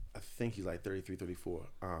think he's like 33, 34.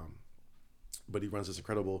 But he runs this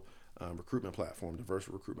incredible recruitment platform, diverse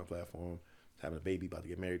recruitment platform. He's having a baby, about to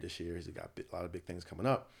get married this year. He's got a lot of big things coming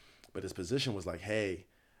up. But his position was like, hey,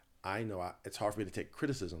 I know it's hard for me to take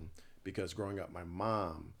criticism because growing up, my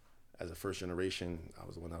mom, as a first generation, I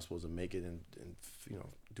was the one that was supposed to make it and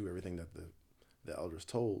do everything that the elders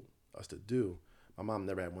told us to do. My mom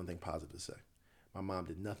never had one thing positive to say. My mom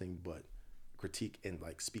did nothing but critique and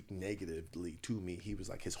like speak negatively to me. He was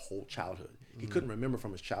like his whole childhood. He couldn't remember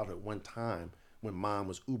from his childhood one time when mom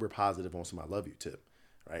was uber positive on some I love you tip,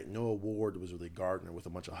 right? No award was really Gardner with a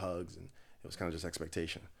bunch of hugs and it was kind of just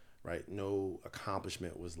expectation, right? No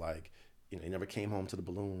accomplishment was like, he never came home to the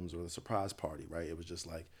balloons or the surprise party, right? It was just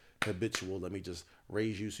like habitual. Let me just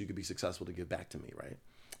raise you so you could be successful to give back to me, right?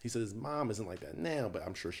 He said his mom isn't like that now, but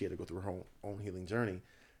I'm sure she had to go through her own healing journey.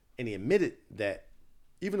 And he admitted that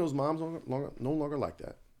even though his mom's no longer like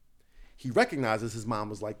that, he recognizes his mom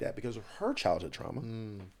was like that because of her childhood trauma.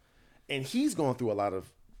 And he's going through a lot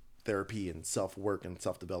of therapy and self-work and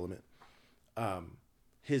self-development.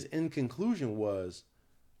 His end conclusion was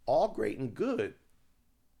all great and good,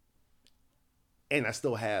 and I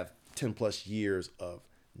still have 10 plus years of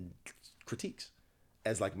critiques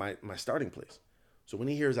as like my starting place. So when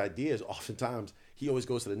he hears ideas, oftentimes he always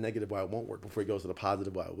goes to the negative why it won't work before he goes to the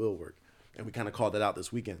positive why it will work. And we kind of called that out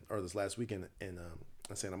this last weekend in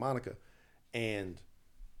Santa Monica. And,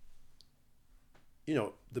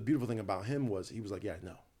 the beautiful thing about him was he was like, yeah,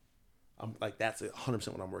 no. I'm like, that's 100%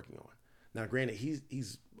 what I'm working on. Now, granted,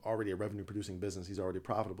 he's already a revenue producing business. He's already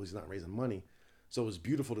profitable. He's not raising money. So it was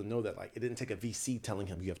beautiful to know that like it didn't take a VC telling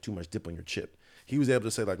him you have too much dip on your chip. He was able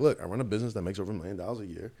to say like, look, I run a business that makes over $1 million a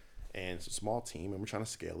year and it's a small team and we're trying to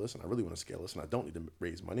scale this and I really want to scale this and I don't need to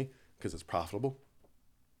raise money because it's profitable.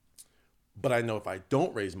 But I know if I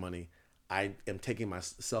don't raise money, I am taking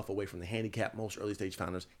myself away from the handicap most early stage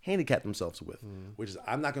founders handicap themselves with, which is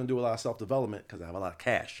I'm not going to do a lot of self-development because I have a lot of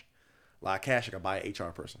cash. I can buy an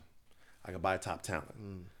HR person. I can buy a top talent.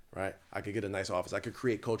 Right? I could get a nice office. I could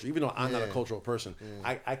create culture. Even though I'm not a cultural person,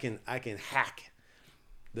 I can hack.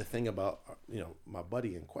 The thing about, my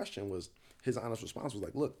buddy in question was his honest response was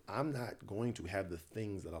like, look, I'm not going to have the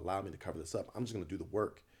things that allow me to cover this up. I'm just going to do the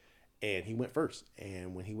work. And he went first.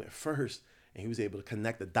 And when he went first and he was able to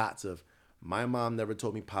connect the dots of my mom never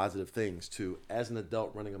told me positive things to as an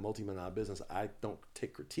adult running a multi-million-dollar business, I don't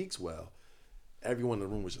take critiques well. Everyone in the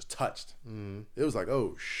room was just touched. It was like,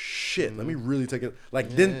 oh shit, let me really take it. Like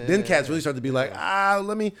then cats really started to be like,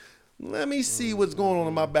 let me see what's going on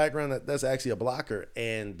in my background that's actually a blocker.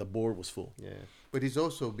 And the board was full. Yeah. But he's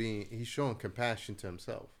also he's showing compassion to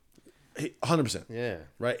himself. 100%. Yeah.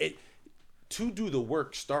 Right. To do the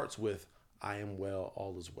work starts with I am well,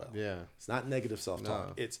 all is well. Yeah. It's not negative self-talk.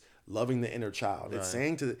 No. It's loving the inner child. Right. It's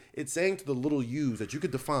saying to the little yous that you could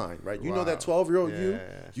define, right? You know that 12-year-old you,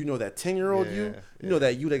 you know that 10-year-old you know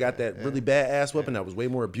that you that got that really bad ass whipping that was way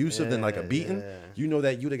more abusive than like a beating. You know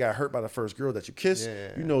that you that got hurt by the first girl that you kissed.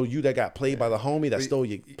 You know you that got played by the homie that stole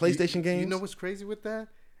your PlayStation games. You know what's crazy with that?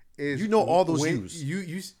 Is all those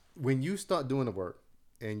yous. When you start doing the work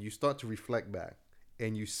and you start to reflect back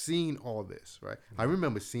and you've seen all this, right? I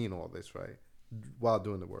remember seeing all this, right? While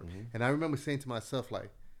doing the work. And I remember saying to myself, like,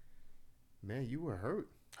 man, you were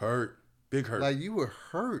hurt. Big hurt. Like, you were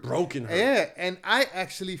hurt. Broken hurt. Yeah, and I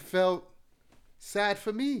actually felt sad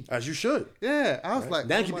for me. As you should. Yeah, I was like,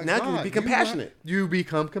 now you can be compassionate. You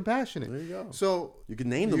become compassionate. There you go. So you can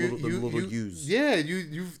name the little yous. Yeah,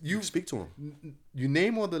 you speak to them. You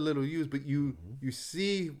name all the little yous, but you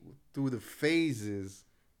see through the phases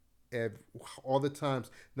of all the times,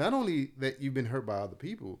 not only that you've been hurt by other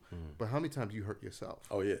people, but how many times you hurt yourself.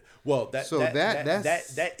 Oh yeah. Well, that's the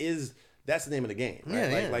name of the game, right?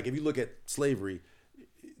 Yeah, like if you look at slavery,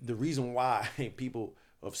 the reason why people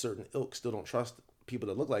of certain ilk still don't trust people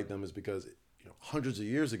that look like them is because hundreds of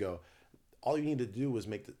years ago, all you need to do was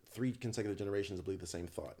make the 3 consecutive generations believe the same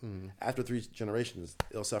thought. After 3 generations,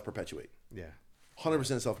 it'll self-perpetuate. Yeah.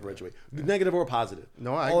 100% self-perpetuate, negative or positive.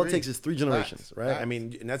 No, I all agree. It takes is 3 generations, right? Facts. I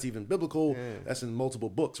mean, and that's even biblical. Yeah. That's in multiple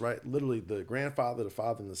books, right? Literally, the grandfather, the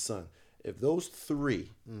father, and the son. If those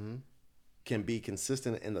 3 can be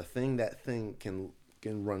consistent in the thing, that thing can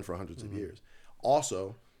run for hundreds of years.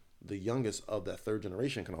 Also, the youngest of that 3rd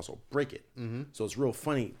generation can also break it. So it's real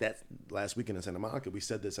funny that last weekend in Santa Monica, we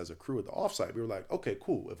said this as a crew at the offsite. We were like, okay,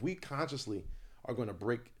 cool. If we consciously are going to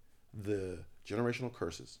break the generational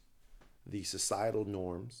curses the societal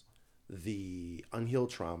norms, the unhealed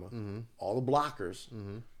trauma, all the blockers,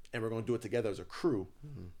 and we're going to do it together as a crew.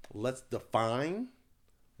 Let's define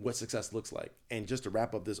what success looks like. And just to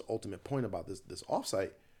wrap up this ultimate point about this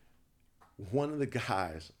offsite, one of the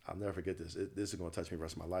guys, I'll never forget this. This is going to touch me the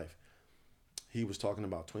rest of my life. He was talking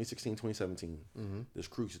about 2016, 2017. This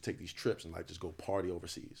crew used to take these trips and like just go party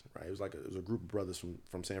overseas, right? It was a group of brothers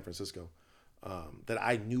from San Francisco that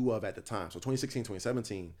I knew of at the time. So 2016,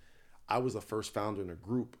 2017, I was the first founder in a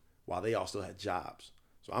group while they all still had jobs.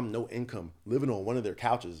 So I'm no income, living on one of their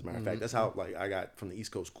couches. As a matter of fact, that's how like I got from the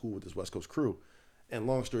East Coast cool with this West Coast crew. And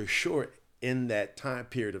long story short, in that time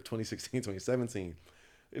period of 2016, 2017,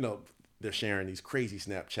 they're sharing these crazy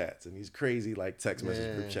Snapchats and these crazy like text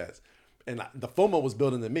message group chats. And the FOMO was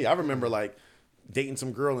building in me. I remember like dating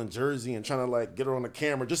some girl in Jersey and trying to like get her on the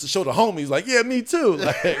camera just to show the homies like, yeah, me too.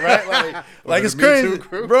 Like, right? Like it's crazy,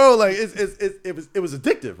 bro. Like it was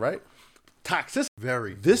addictive, right? Toxic.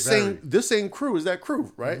 This same crew is that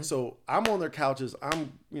crew, right? So I'm on their couches.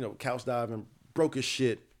 I'm, couch diving, broke as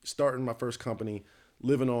shit, starting my first company,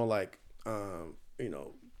 living on like,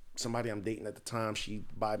 somebody I'm dating at the time. She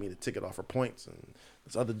buy me the ticket off her points, and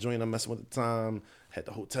this other joint I'm messing with at the time had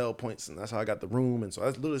the hotel points, and that's how I got the room. And so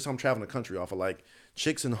that's literally how I'm traveling the country off of like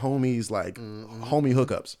chicks and homies, like homie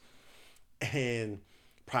hookups. And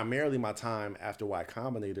primarily my time after Y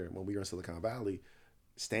Combinator, when we were in Silicon Valley,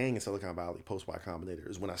 staying in Silicon Valley post Y Combinator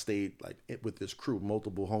is when I stayed like with this crew,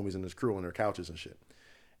 multiple homies in this crew on their couches and shit.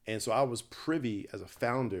 And so I was privy as a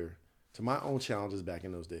founder to my own challenges back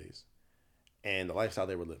in those days and the lifestyle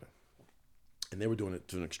they were living. And they were doing it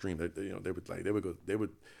to an extreme.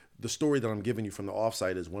 The story that I'm giving you from the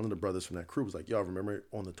offsite is one of the brothers from that crew was like, yo, I remember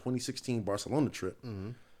on the 2016 Barcelona trip,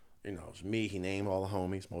 it was me, he named all the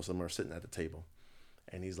homies. Most of them are sitting at the table.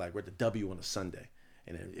 And he's like, we're at the W on a Sunday.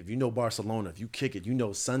 And if you know Barcelona, if you kick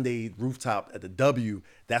it, Sunday rooftop at the W,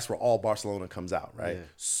 that's where all Barcelona comes out, right? Yeah.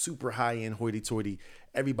 Super high-end, hoity-toity.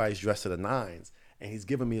 Everybody's dressed to the nines. And he's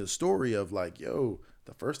giving me a story of like, yo,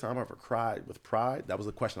 the first time I ever cried with pride, that was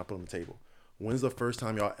the question I put on the table. When's the first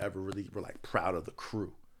time y'all ever really were like proud of the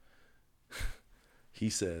crew? He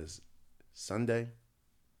says, Sunday,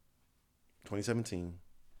 2017,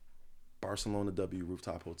 Barcelona W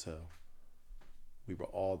Rooftop Hotel. We were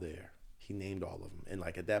all there. He named all of them. And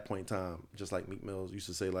like at that point in time, just like Meek Mills used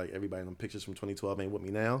to say, like everybody in them pictures from 2012 ain't with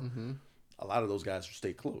me now. A lot of those guys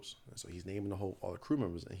stayed close. And so he's naming all the crew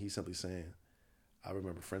members, and he's simply saying, I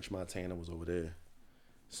remember French Montana was over there.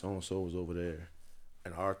 So-and-so was over there.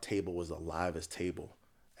 And our table was the livest table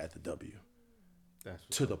at the W.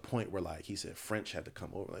 To the point where like he said French had to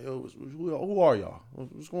come over. Like, yo, who are y'all?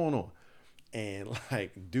 What's going on? And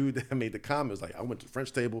like dude that made the comment was like, I went to the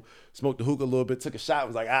French table, smoked the hookah a little bit, took a shot,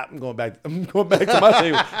 was like, I'm going back to my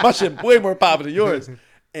table. My shit way more popping than yours.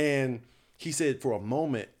 And he said for a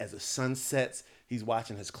moment, as the sun sets, he's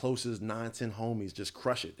watching his closest 9-10 homies just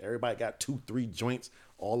crush it. Everybody got 2-3 joints,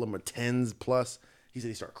 all of them are 10s plus. He said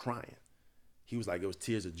he started crying. He was like, it was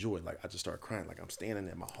tears of joy. Like I just started crying. Like I'm standing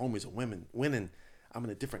there, my homies are winning. I'm in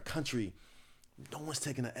a different country. No one's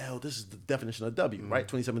taking an L. This is the definition of W, right?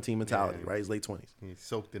 2017 mentality, right? His late 20s. He's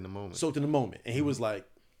soaked in the moment. And he was like,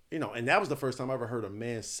 and that was the first time I ever heard a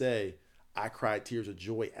man say, I cried tears of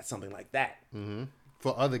joy at something like that.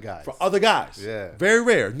 For other guys. Yeah. Very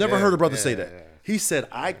rare. Never heard a brother say that. Yeah. He said,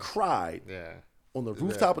 I cried on the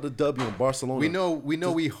rooftop of the W in Barcelona. We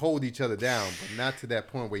know we hold each other down, but not to that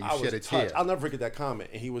point where you shed a tear. I'll never forget that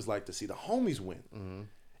comment. And he was like, to see the homies win.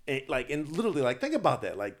 And literally, like, think about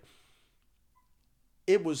that. Like,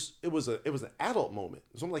 it was an adult moment.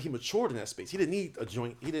 It was almost like he matured in that space. He didn't need a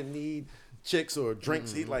joint. He didn't need chicks or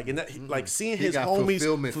drinks. He like seeing his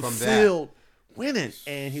homies fulfilled, winning.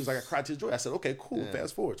 And he was like, I cried to his joy. I said, okay, cool. Yeah.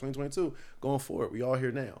 Fast forward, 2022, going forward. We all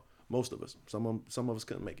here now. Most of us. Some of us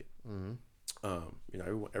couldn't make it.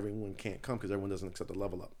 Everyone can't come because everyone doesn't accept the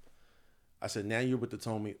level up. I said, now you're with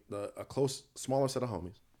a close, smaller set of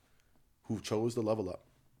homies who chose to level up.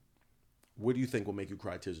 What do you think will make you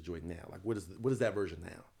cry tears of joy now? Like, what is that version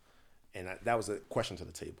now? And that was a question to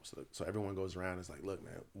the table. So everyone goes around and is like, look,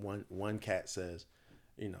 man, one cat says,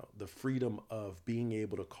 the freedom of being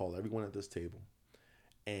able to call everyone at this table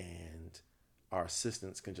and our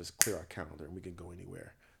assistants can just clear our calendar and we can go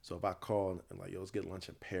anywhere. So if I call and like, yo, let's get lunch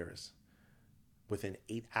in Paris, within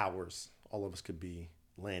 8 hours, all of us could be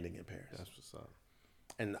landing in Paris. That's what's up.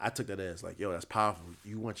 And I took that as like, yo, that's powerful.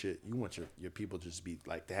 You want your people to just be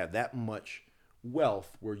like to have that much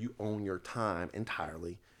wealth where you own your time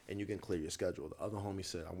entirely and you can clear your schedule. The other homie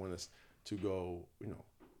said, I want us to go,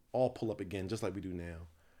 all pull up again just like we do now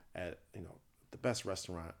at, the best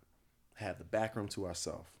restaurant, have the back room to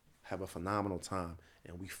ourselves, have a phenomenal time,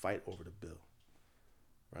 and we fight over the bill,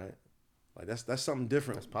 right? Like that's something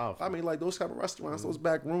different. That's powerful. I mean, like those type of restaurants, those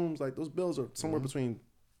back rooms, like those bills are somewhere between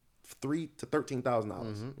 $3,000 to $13,000. You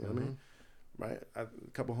know what I mean? Right? A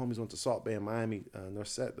couple of homies went to Salt Bay in Miami, and their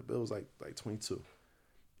set, the bill was like 22.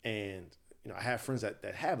 And you know, I have friends that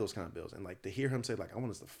have those kind of bills, and like to hear him say like, I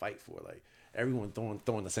want us to fight for it. Like everyone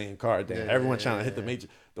throwing the same card down. Everyone trying to hit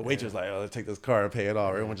the waitress like, oh, let's take this card and pay it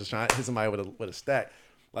off. Everyone just trying to hit somebody with a stack.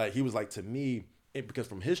 Like he was like, to me, because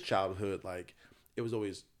from his childhood, like it was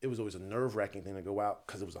always a nerve-wracking thing to go out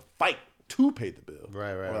because it was a fight to pay the bill.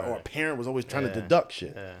 Right. Or a parent was always trying to deduct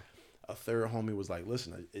shit. Yeah. A third homie was like,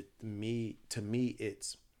 listen, to me,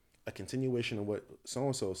 it's a continuation of what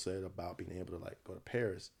so-and-so said about being able to like go to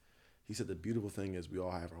Paris. He said the beautiful thing is we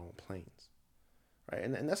all have our own planes, right?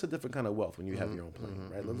 And that's a different kind of wealth when you have your own plane,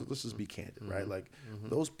 right? Let's just be candid, right? Like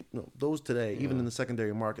those today, even in the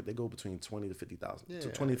secondary market, they go between $20,000 to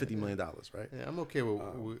 $50,000, $20 to $50 million, right? Yeah, I'm okay with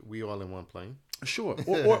we all in one plane. Sure,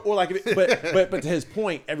 or like, but to his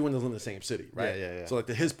point, everyone is in the same city, right? Yeah. So like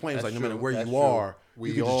to his point, it's like no matter where That's you true. are, We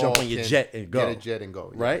you can all just jump on your jet and go. Get a jet and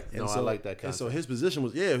go, right? No, and so, I like that concept. And so his position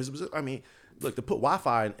was, I mean, look, to put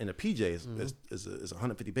Wi-Fi in a PJ is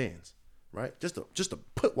 150 bands, right? Just to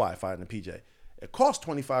put Wi-Fi in a PJ, it costs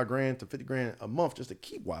 $25,000 to $50,000 a month just to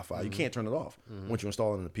keep Wi-Fi. You can't turn it off once you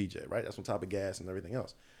install it in the PJ, right? That's on top of gas and everything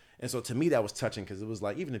else. And so to me, that was touching because it was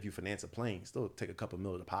like, even if you finance a plane, still take a couple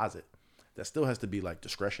mil deposit. That still has to be like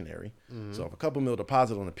discretionary. So if a couple mil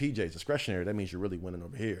deposit on a PJ is discretionary, that means you're really winning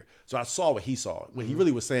over here. So I saw what he saw. What he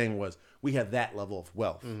really was saying was we have that level of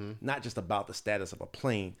wealth, not just about the status of a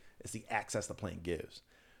plane. It's the access the plane gives.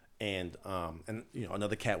 And you know,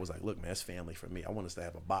 another cat was like, look, man, it's family for me. I want us to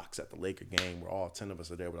have a box at the Laker game where all 10 of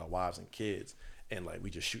us are there with our wives and kids. And like, we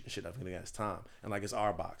just shooting shit up everything at this time. And like, it's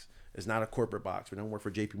our box. It's not a corporate box. We don't work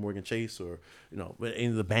for JP Morgan Chase or, you know, any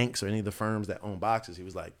of the banks or any of the firms that own boxes. He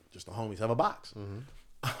was like, just the homies have a box.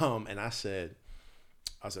 And I said,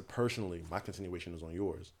 personally, my continuation is on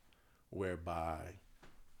yours, whereby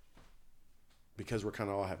because we're kind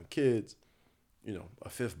of all having kids, you know, a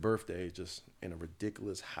fifth birthday just in a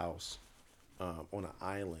ridiculous house on an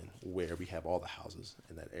island where we have all the houses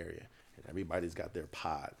in that area. And everybody's got their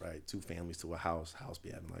pod, right? 2 families to a house be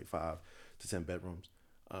having like 5 to 10 bedrooms.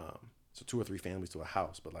 So 2 or 3 families to a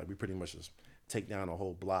house, but like we pretty much just take down a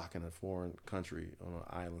whole block in a foreign country on an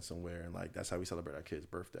island somewhere. And like, that's how we celebrate our kid's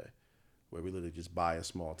birthday, where we literally just buy a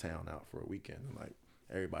small town out for a weekend. And like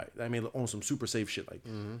everybody, I mean, on some super safe shit, like,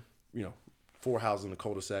 you know, 4 houses in the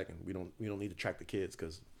cul-de-sac, and we don't need to track the kids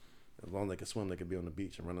because as long as they can swim, they can be on the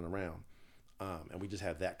beach and running around. And we just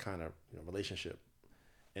have that kind of, you know, relationship.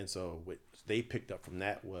 And so what they picked up from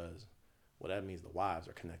that was, well, that means the wives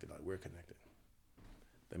are connected like we're connected.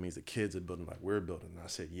 That means the kids are building like we're building. And I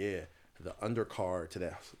said, yeah, the undercard to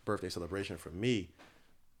that birthday celebration for me,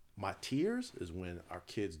 my tears is when our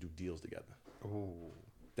kids do deals together. Ooh.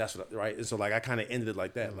 That's what, right? And so like, I kind of ended it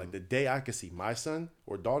like that. Like the day I could see my son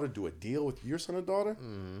or daughter do a deal with your son or daughter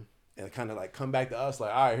and kind of like come back to us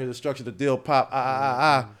like, all right, here's the structure of the deal,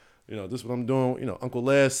 pop, you know, this is what I'm doing. You know, Uncle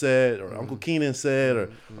Les said, or Uncle Keenan said, or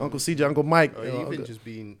Uncle CJ, Uncle Mike. Or even just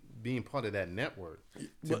being part of that network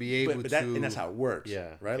to be able to. And that's how it works.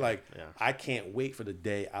 Yeah. Right? Like, I can't wait for the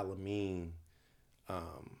day Alameen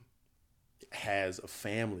has a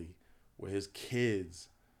family where his kids,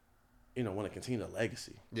 you know, want to continue the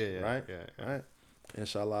legacy. Yeah. Right? Yeah. Right?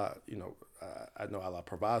 Inshallah, you know, I know Allah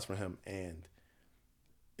provides for him. And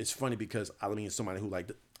it's funny because Alameen is somebody who, like,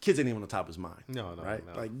 the kids ain't even on the top of his mind. No. Right?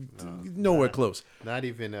 Like, nowhere close. Not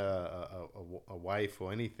even a wife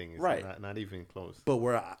or anything. It's right. Not even close. But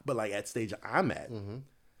but like at stage I'm at,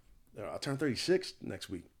 I turn 36 next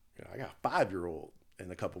week. You know, I got a 5-year-old in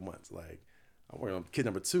a couple months. Like, I'm working on kid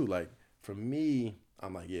number 2. Like, for me,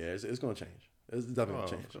 I'm like, yeah, it's going to change. It's definitely going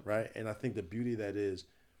to change, right? And I think the beauty of that is,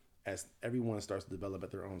 as everyone starts to develop at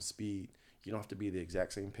their own speed, you don't have to be the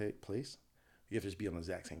exact same place. You have to just be on the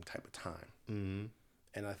exact same type of time.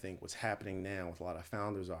 And I think what's happening now with a lot of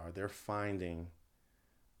founders they're finding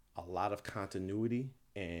a lot of continuity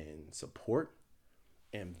and support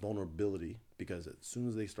and vulnerability, because as soon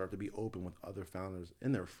as they start to be open with other founders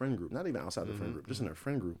in their friend group, not even outside the friend group, just in their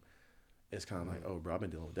friend group, it's kind of like, oh, bro, I've been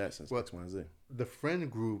dealing with that since X, Y, and Z. The friend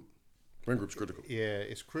group's critical. Yeah,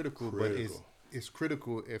 it's critical, but it's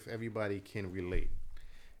critical if everybody can relate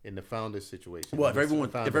in the founder situation. Well, if everyone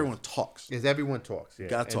talks. If everyone talks, yeah.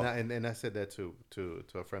 Gotta talk. And I said that to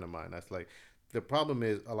a friend of mine. That's like, the problem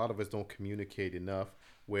is a lot of us don't communicate enough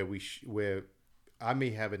where where I may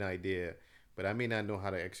have an idea, but I may not know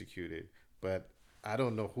how to execute it. But I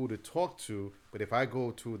don't know who to talk to. But if I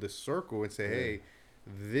go to the circle and say, hey,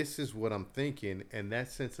 this is what I'm thinking, and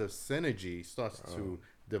that sense of synergy starts to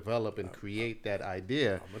develop and create that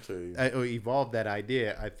idea, I'm gonna tell you. or evolve that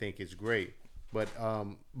idea. I think is great. But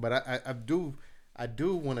I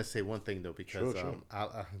do want to say one thing though, because Sure.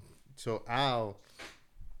 so Al,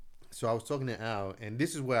 so I was talking to Al, and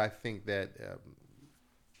this is where I think that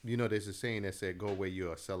there's a saying that said, "Go where you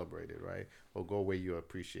are celebrated," right, or "Go where you are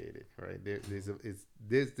appreciated," right.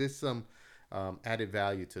 There's some added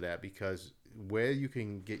value to that, because where you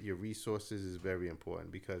can get your resources is very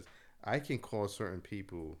important, because I can call certain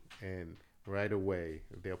people and right away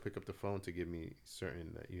they'll pick up the phone to give me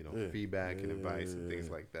certain feedback and advice and things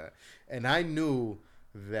like that. And I knew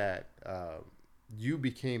that you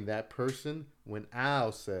became that person when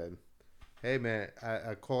Al said, "Hey man,"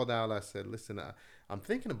 I called Al. I said, "Listen, I'm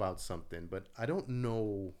thinking about something, but I don't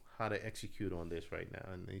know how to execute on this right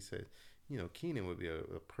now." And he said, "Keenan would be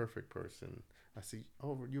a perfect person." I said,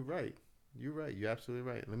 "Oh, you're right. You're right. You're absolutely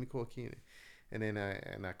right. Let me call Keenan." And then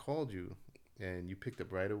I called you, and you picked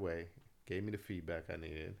up right away, gave me the feedback I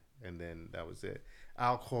needed, and then that was it.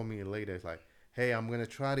 Al called me later. It's like, "Hey, I'm gonna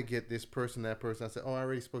try to get this person, that person." I said, "Oh, I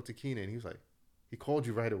already spoke to Keenan." He was like, "He called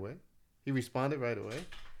you right away? He responded right away?"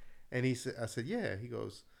 And he said, "I said, yeah." He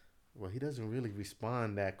goes, "Well, he doesn't really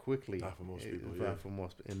respond that quickly." Not for most people. Not for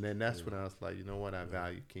most. And then that's when I was like, you know what? I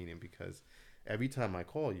value Keenan, because every time I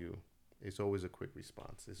call you, it's always a quick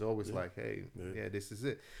response. It's always like, "Hey, yeah, this is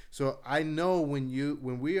it." So I know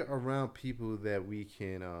when we're around people that we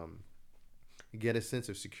can get a sense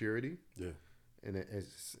of security, and a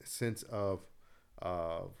sense of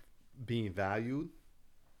being valued,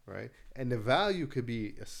 right? And the value could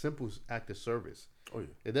be a simple act of service. Oh yeah.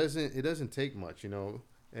 It doesn't take much, and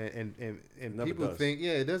people does. think,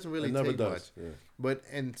 it doesn't really take much. Yeah. But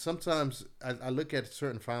sometimes I look at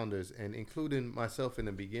certain founders, and including myself in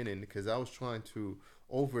the beginning, because I was trying to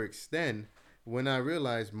overextend, when I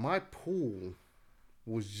realized my pool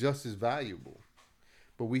was just as valuable.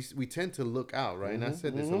 But we tend to look out, right? And I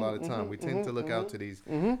said this a lot of time. We tend to look out to these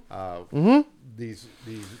these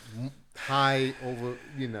high over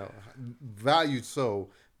valued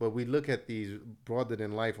but we look at these broader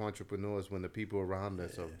than life entrepreneurs when the people around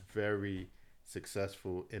us are very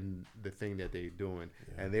successful in the thing that they're doing,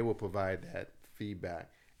 and they will provide that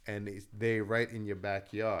feedback, and they're right in your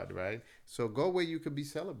backyard, right? So go where you can be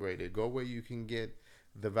celebrated. Go where you can get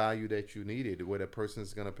the value that you needed, where the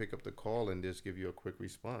person's going to pick up the call and just give you a quick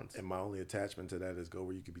response. And my only attachment to that is go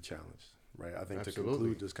where you can be challenged, right? I think Absolutely. To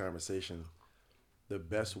conclude this conversation, the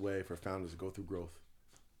best way for founders to go through growth,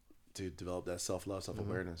 to develop that self-love,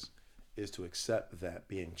 self-awareness, is to accept that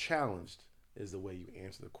being challenged is the way you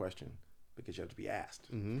answer the question, because you have to be asked,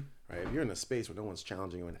 right? If you're in a space where no one's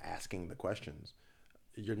challenging you and asking the questions,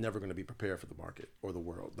 you're never going to be prepared for the market or the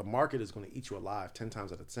world. The market is going to eat you alive 10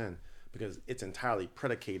 times out of 10, because it's entirely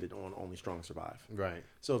predicated on only strong survive. Right.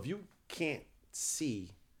 So if you can't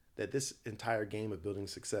see that this entire game of building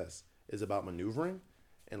success is about maneuvering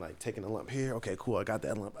and like taking a lump here, okay, cool, I got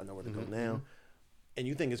that lump, I know where to go now, and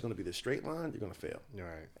you think it's going to be the straight line, you're going to fail.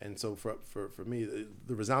 Right. And so for me,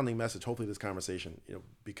 the resounding message, hopefully this conversation,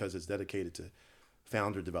 because it's dedicated to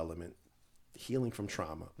founder development, healing from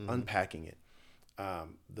trauma, unpacking it.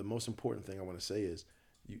 The most important thing I want to say is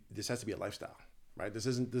this has to be a lifestyle, right? This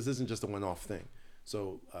isn't just a one-off thing.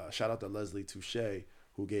 So shout out to Leslie Touche,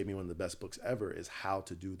 who gave me one of the best books ever, is How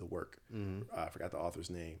to Do the Work. I forgot the author's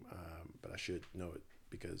name, but I should know it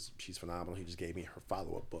because she's phenomenal. He just gave me her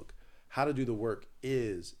follow-up book. How to Do the Work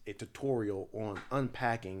is a tutorial on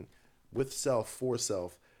unpacking with self, for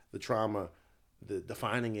self, the trauma, the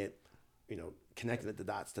defining it, connecting the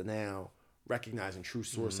dots to now, recognizing true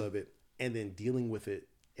source of it, and then dealing with it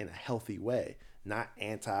in a healthy way, not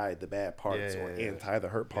anti the bad parts or anti the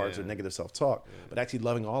hurt parts or negative self-talk, but actually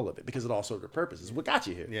loving all of it, because it all serves a purpose. It's what got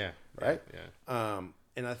you here. Yeah. Right? Yeah.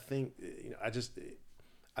 And I think,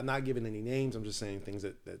 I'm not giving any names. I'm just saying things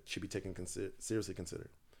that should be taken seriously considered.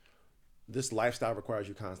 This lifestyle requires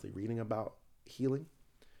you constantly reading about healing,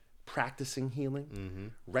 practicing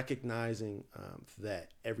healing, recognizing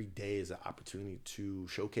that every day is an opportunity to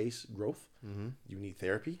showcase growth. You need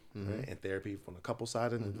therapy, right? And therapy from the couple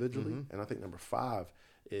side and individually. And I think number 5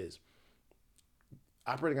 is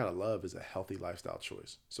operating out of love is a healthy lifestyle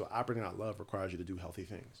choice. So operating out of love requires you to do healthy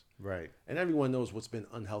things. Right. And everyone knows what's been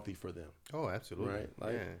unhealthy for them. Oh, absolutely. Right?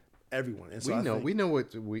 Like everyone. And so we know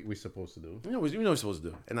what we're supposed to do. You know what you're supposed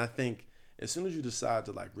to do. And I think as soon as you decide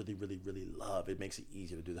to like really, really, really love, it makes it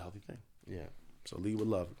easier to do the healthy thing. Yeah. So lead with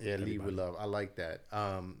love. Yeah, everybody. Lead with love. I like that.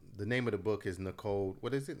 The name of the book is Nicole.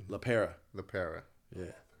 What is it? LaPera. LaPera. Yeah.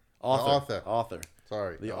 Author. Author.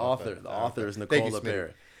 Sorry. The author is Nicole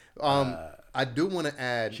LaPera. I do want to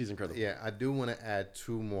add. She's incredible. Yeah, I do want to add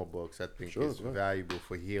 2 more books I think is valuable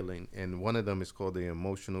for healing, and one of them is called The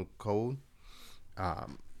Emotional Code.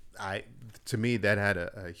 To me, that had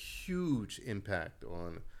a huge impact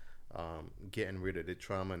on getting rid of the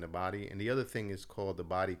trauma in the body, and the other thing is called The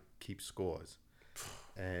Body Keeps Scores.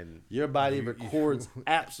 And your body records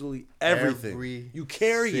absolutely everything. You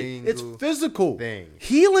carry it. It's physical.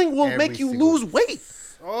 Healing will make you lose weight.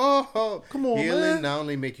 Oh, come on, healing man. not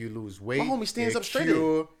only make you lose weight, my homie stands up straight.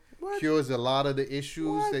 Cures a lot of the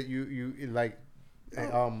issues that you like.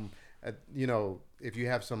 You know, if you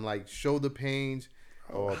have some like shoulder pains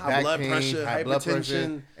or high blood pressure, high blood pressure,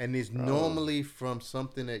 hypertension, and it's normally from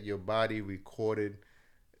something that your body recorded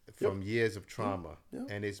from years of trauma,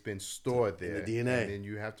 and it's been stored there in the DNA, and then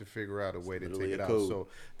you have to figure out a way to take it out. So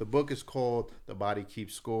the book is called The Body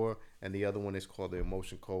Keeps Score, and the other one is called The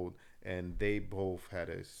Emotion Code, and they both had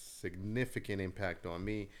a significant impact on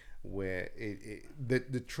me, where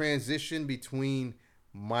the transition between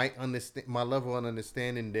my level of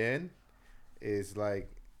understanding then is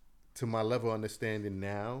like to my level of understanding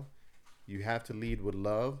now. You have to lead with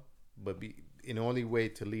love, but in the only way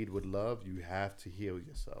to lead with love, you have to heal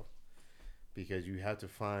yourself, because you have to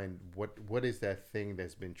find what is that thing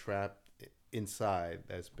that's been trapped inside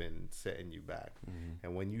that's been setting you back.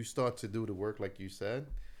 And when you start to do the work, like you said,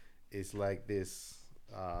 it's like this.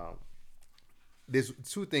 There's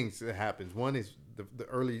 2 things that happens. One is the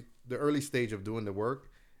early stage of doing the work.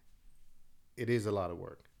 It is a lot of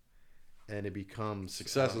work, and it becomes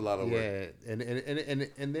success is a lot of work. Yeah, and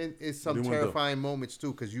then it's some terrifying moments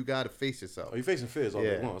too, because you got to face yourself. Oh, you're facing fears all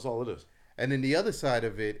day long. That's all it is. And then the other side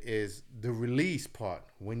of it is the release part.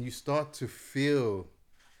 When you start to feel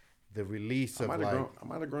the release of like, I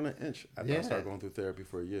might have grown an inch after I started going through therapy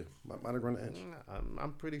for a year. I might have grown an inch.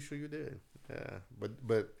 I'm pretty sure you did. Yeah,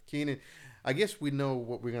 but Keenan, I guess we know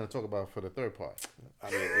what we're going to talk about for the third part. I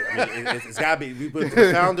mean it's got to be. We went to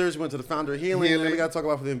the founders, went to the founder healing, and then we got to talk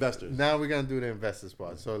about for the investors. Now we're going to do the investors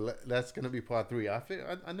part. So that's going to be part 3. I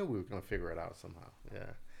knew we were going to figure it out somehow.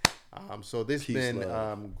 Yeah. So this has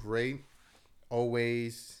been great.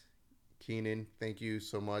 Always, Keenan, thank you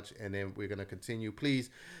so much. And then we're going to continue. Please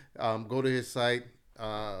go to his site.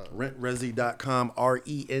 rentrezi.com,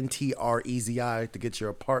 RENTREZI, to get your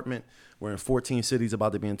apartment. We're in 14 cities,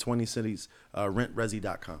 about to be in 20 cities.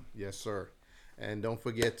 rentrezi.com. Yes, sir. And don't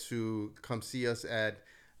forget to come see us at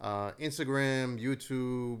Instagram,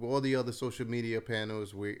 YouTube, all the other social media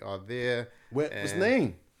panels. We are there. What's the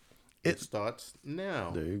name? It starts now.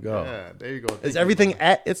 There you go. Yeah, there you go. Is everything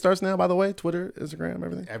at It Starts Now, by the way? Twitter, Instagram,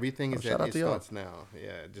 everything? Everything is at It Starts Now.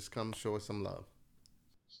 Yeah, just come show us some love.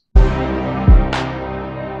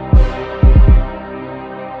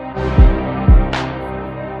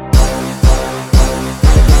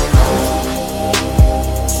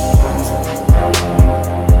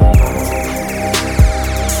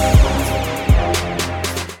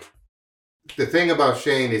 The thing about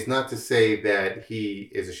Shane is not to say that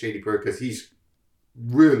he is a shady person, because he's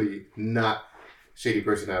really not a shady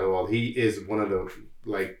person at all. He is one of the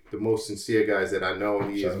most sincere guys that I know.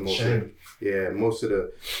 He is most of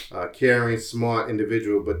the caring, smart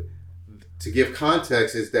individual. But to give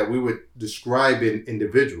context is that we were describing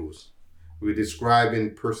individuals. We were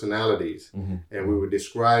describing personalities, and we were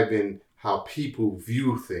describing how people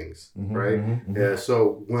view things, right? Yeah.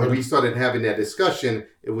 So when we started having that discussion,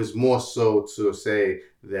 it was more so to say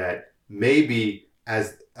that maybe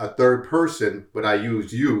as a third person, but I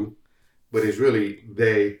used you, but it's really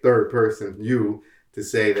they, third person, you, to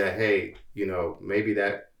say that, hey, maybe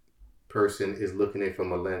that person is looking at it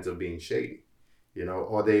from a lens of being shady,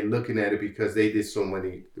 or they looking at it because they did so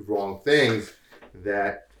many wrong things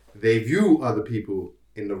that they view other people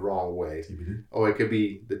in the wrong way. TBD. Or it could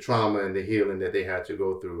be the trauma and the healing that they had to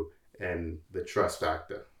go through and the trust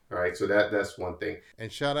factor. All right, so that's one thing.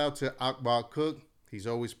 And shout out to Akbar Cook. He's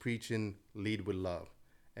always preaching lead with love.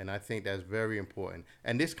 And I think that's very important.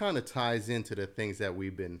 And this kind of ties into the things that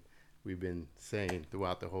we've been saying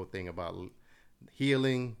throughout the whole thing about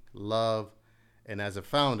healing, love, and as a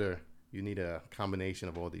founder, you need a combination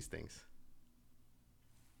of all these things.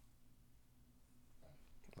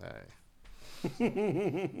 All right.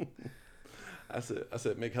 I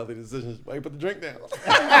said, make healthy decisions. Why you put the drink down?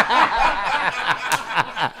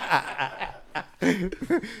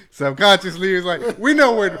 Subconsciously, it's like we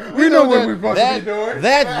know what we're supposed to be doing.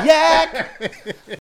 That yak.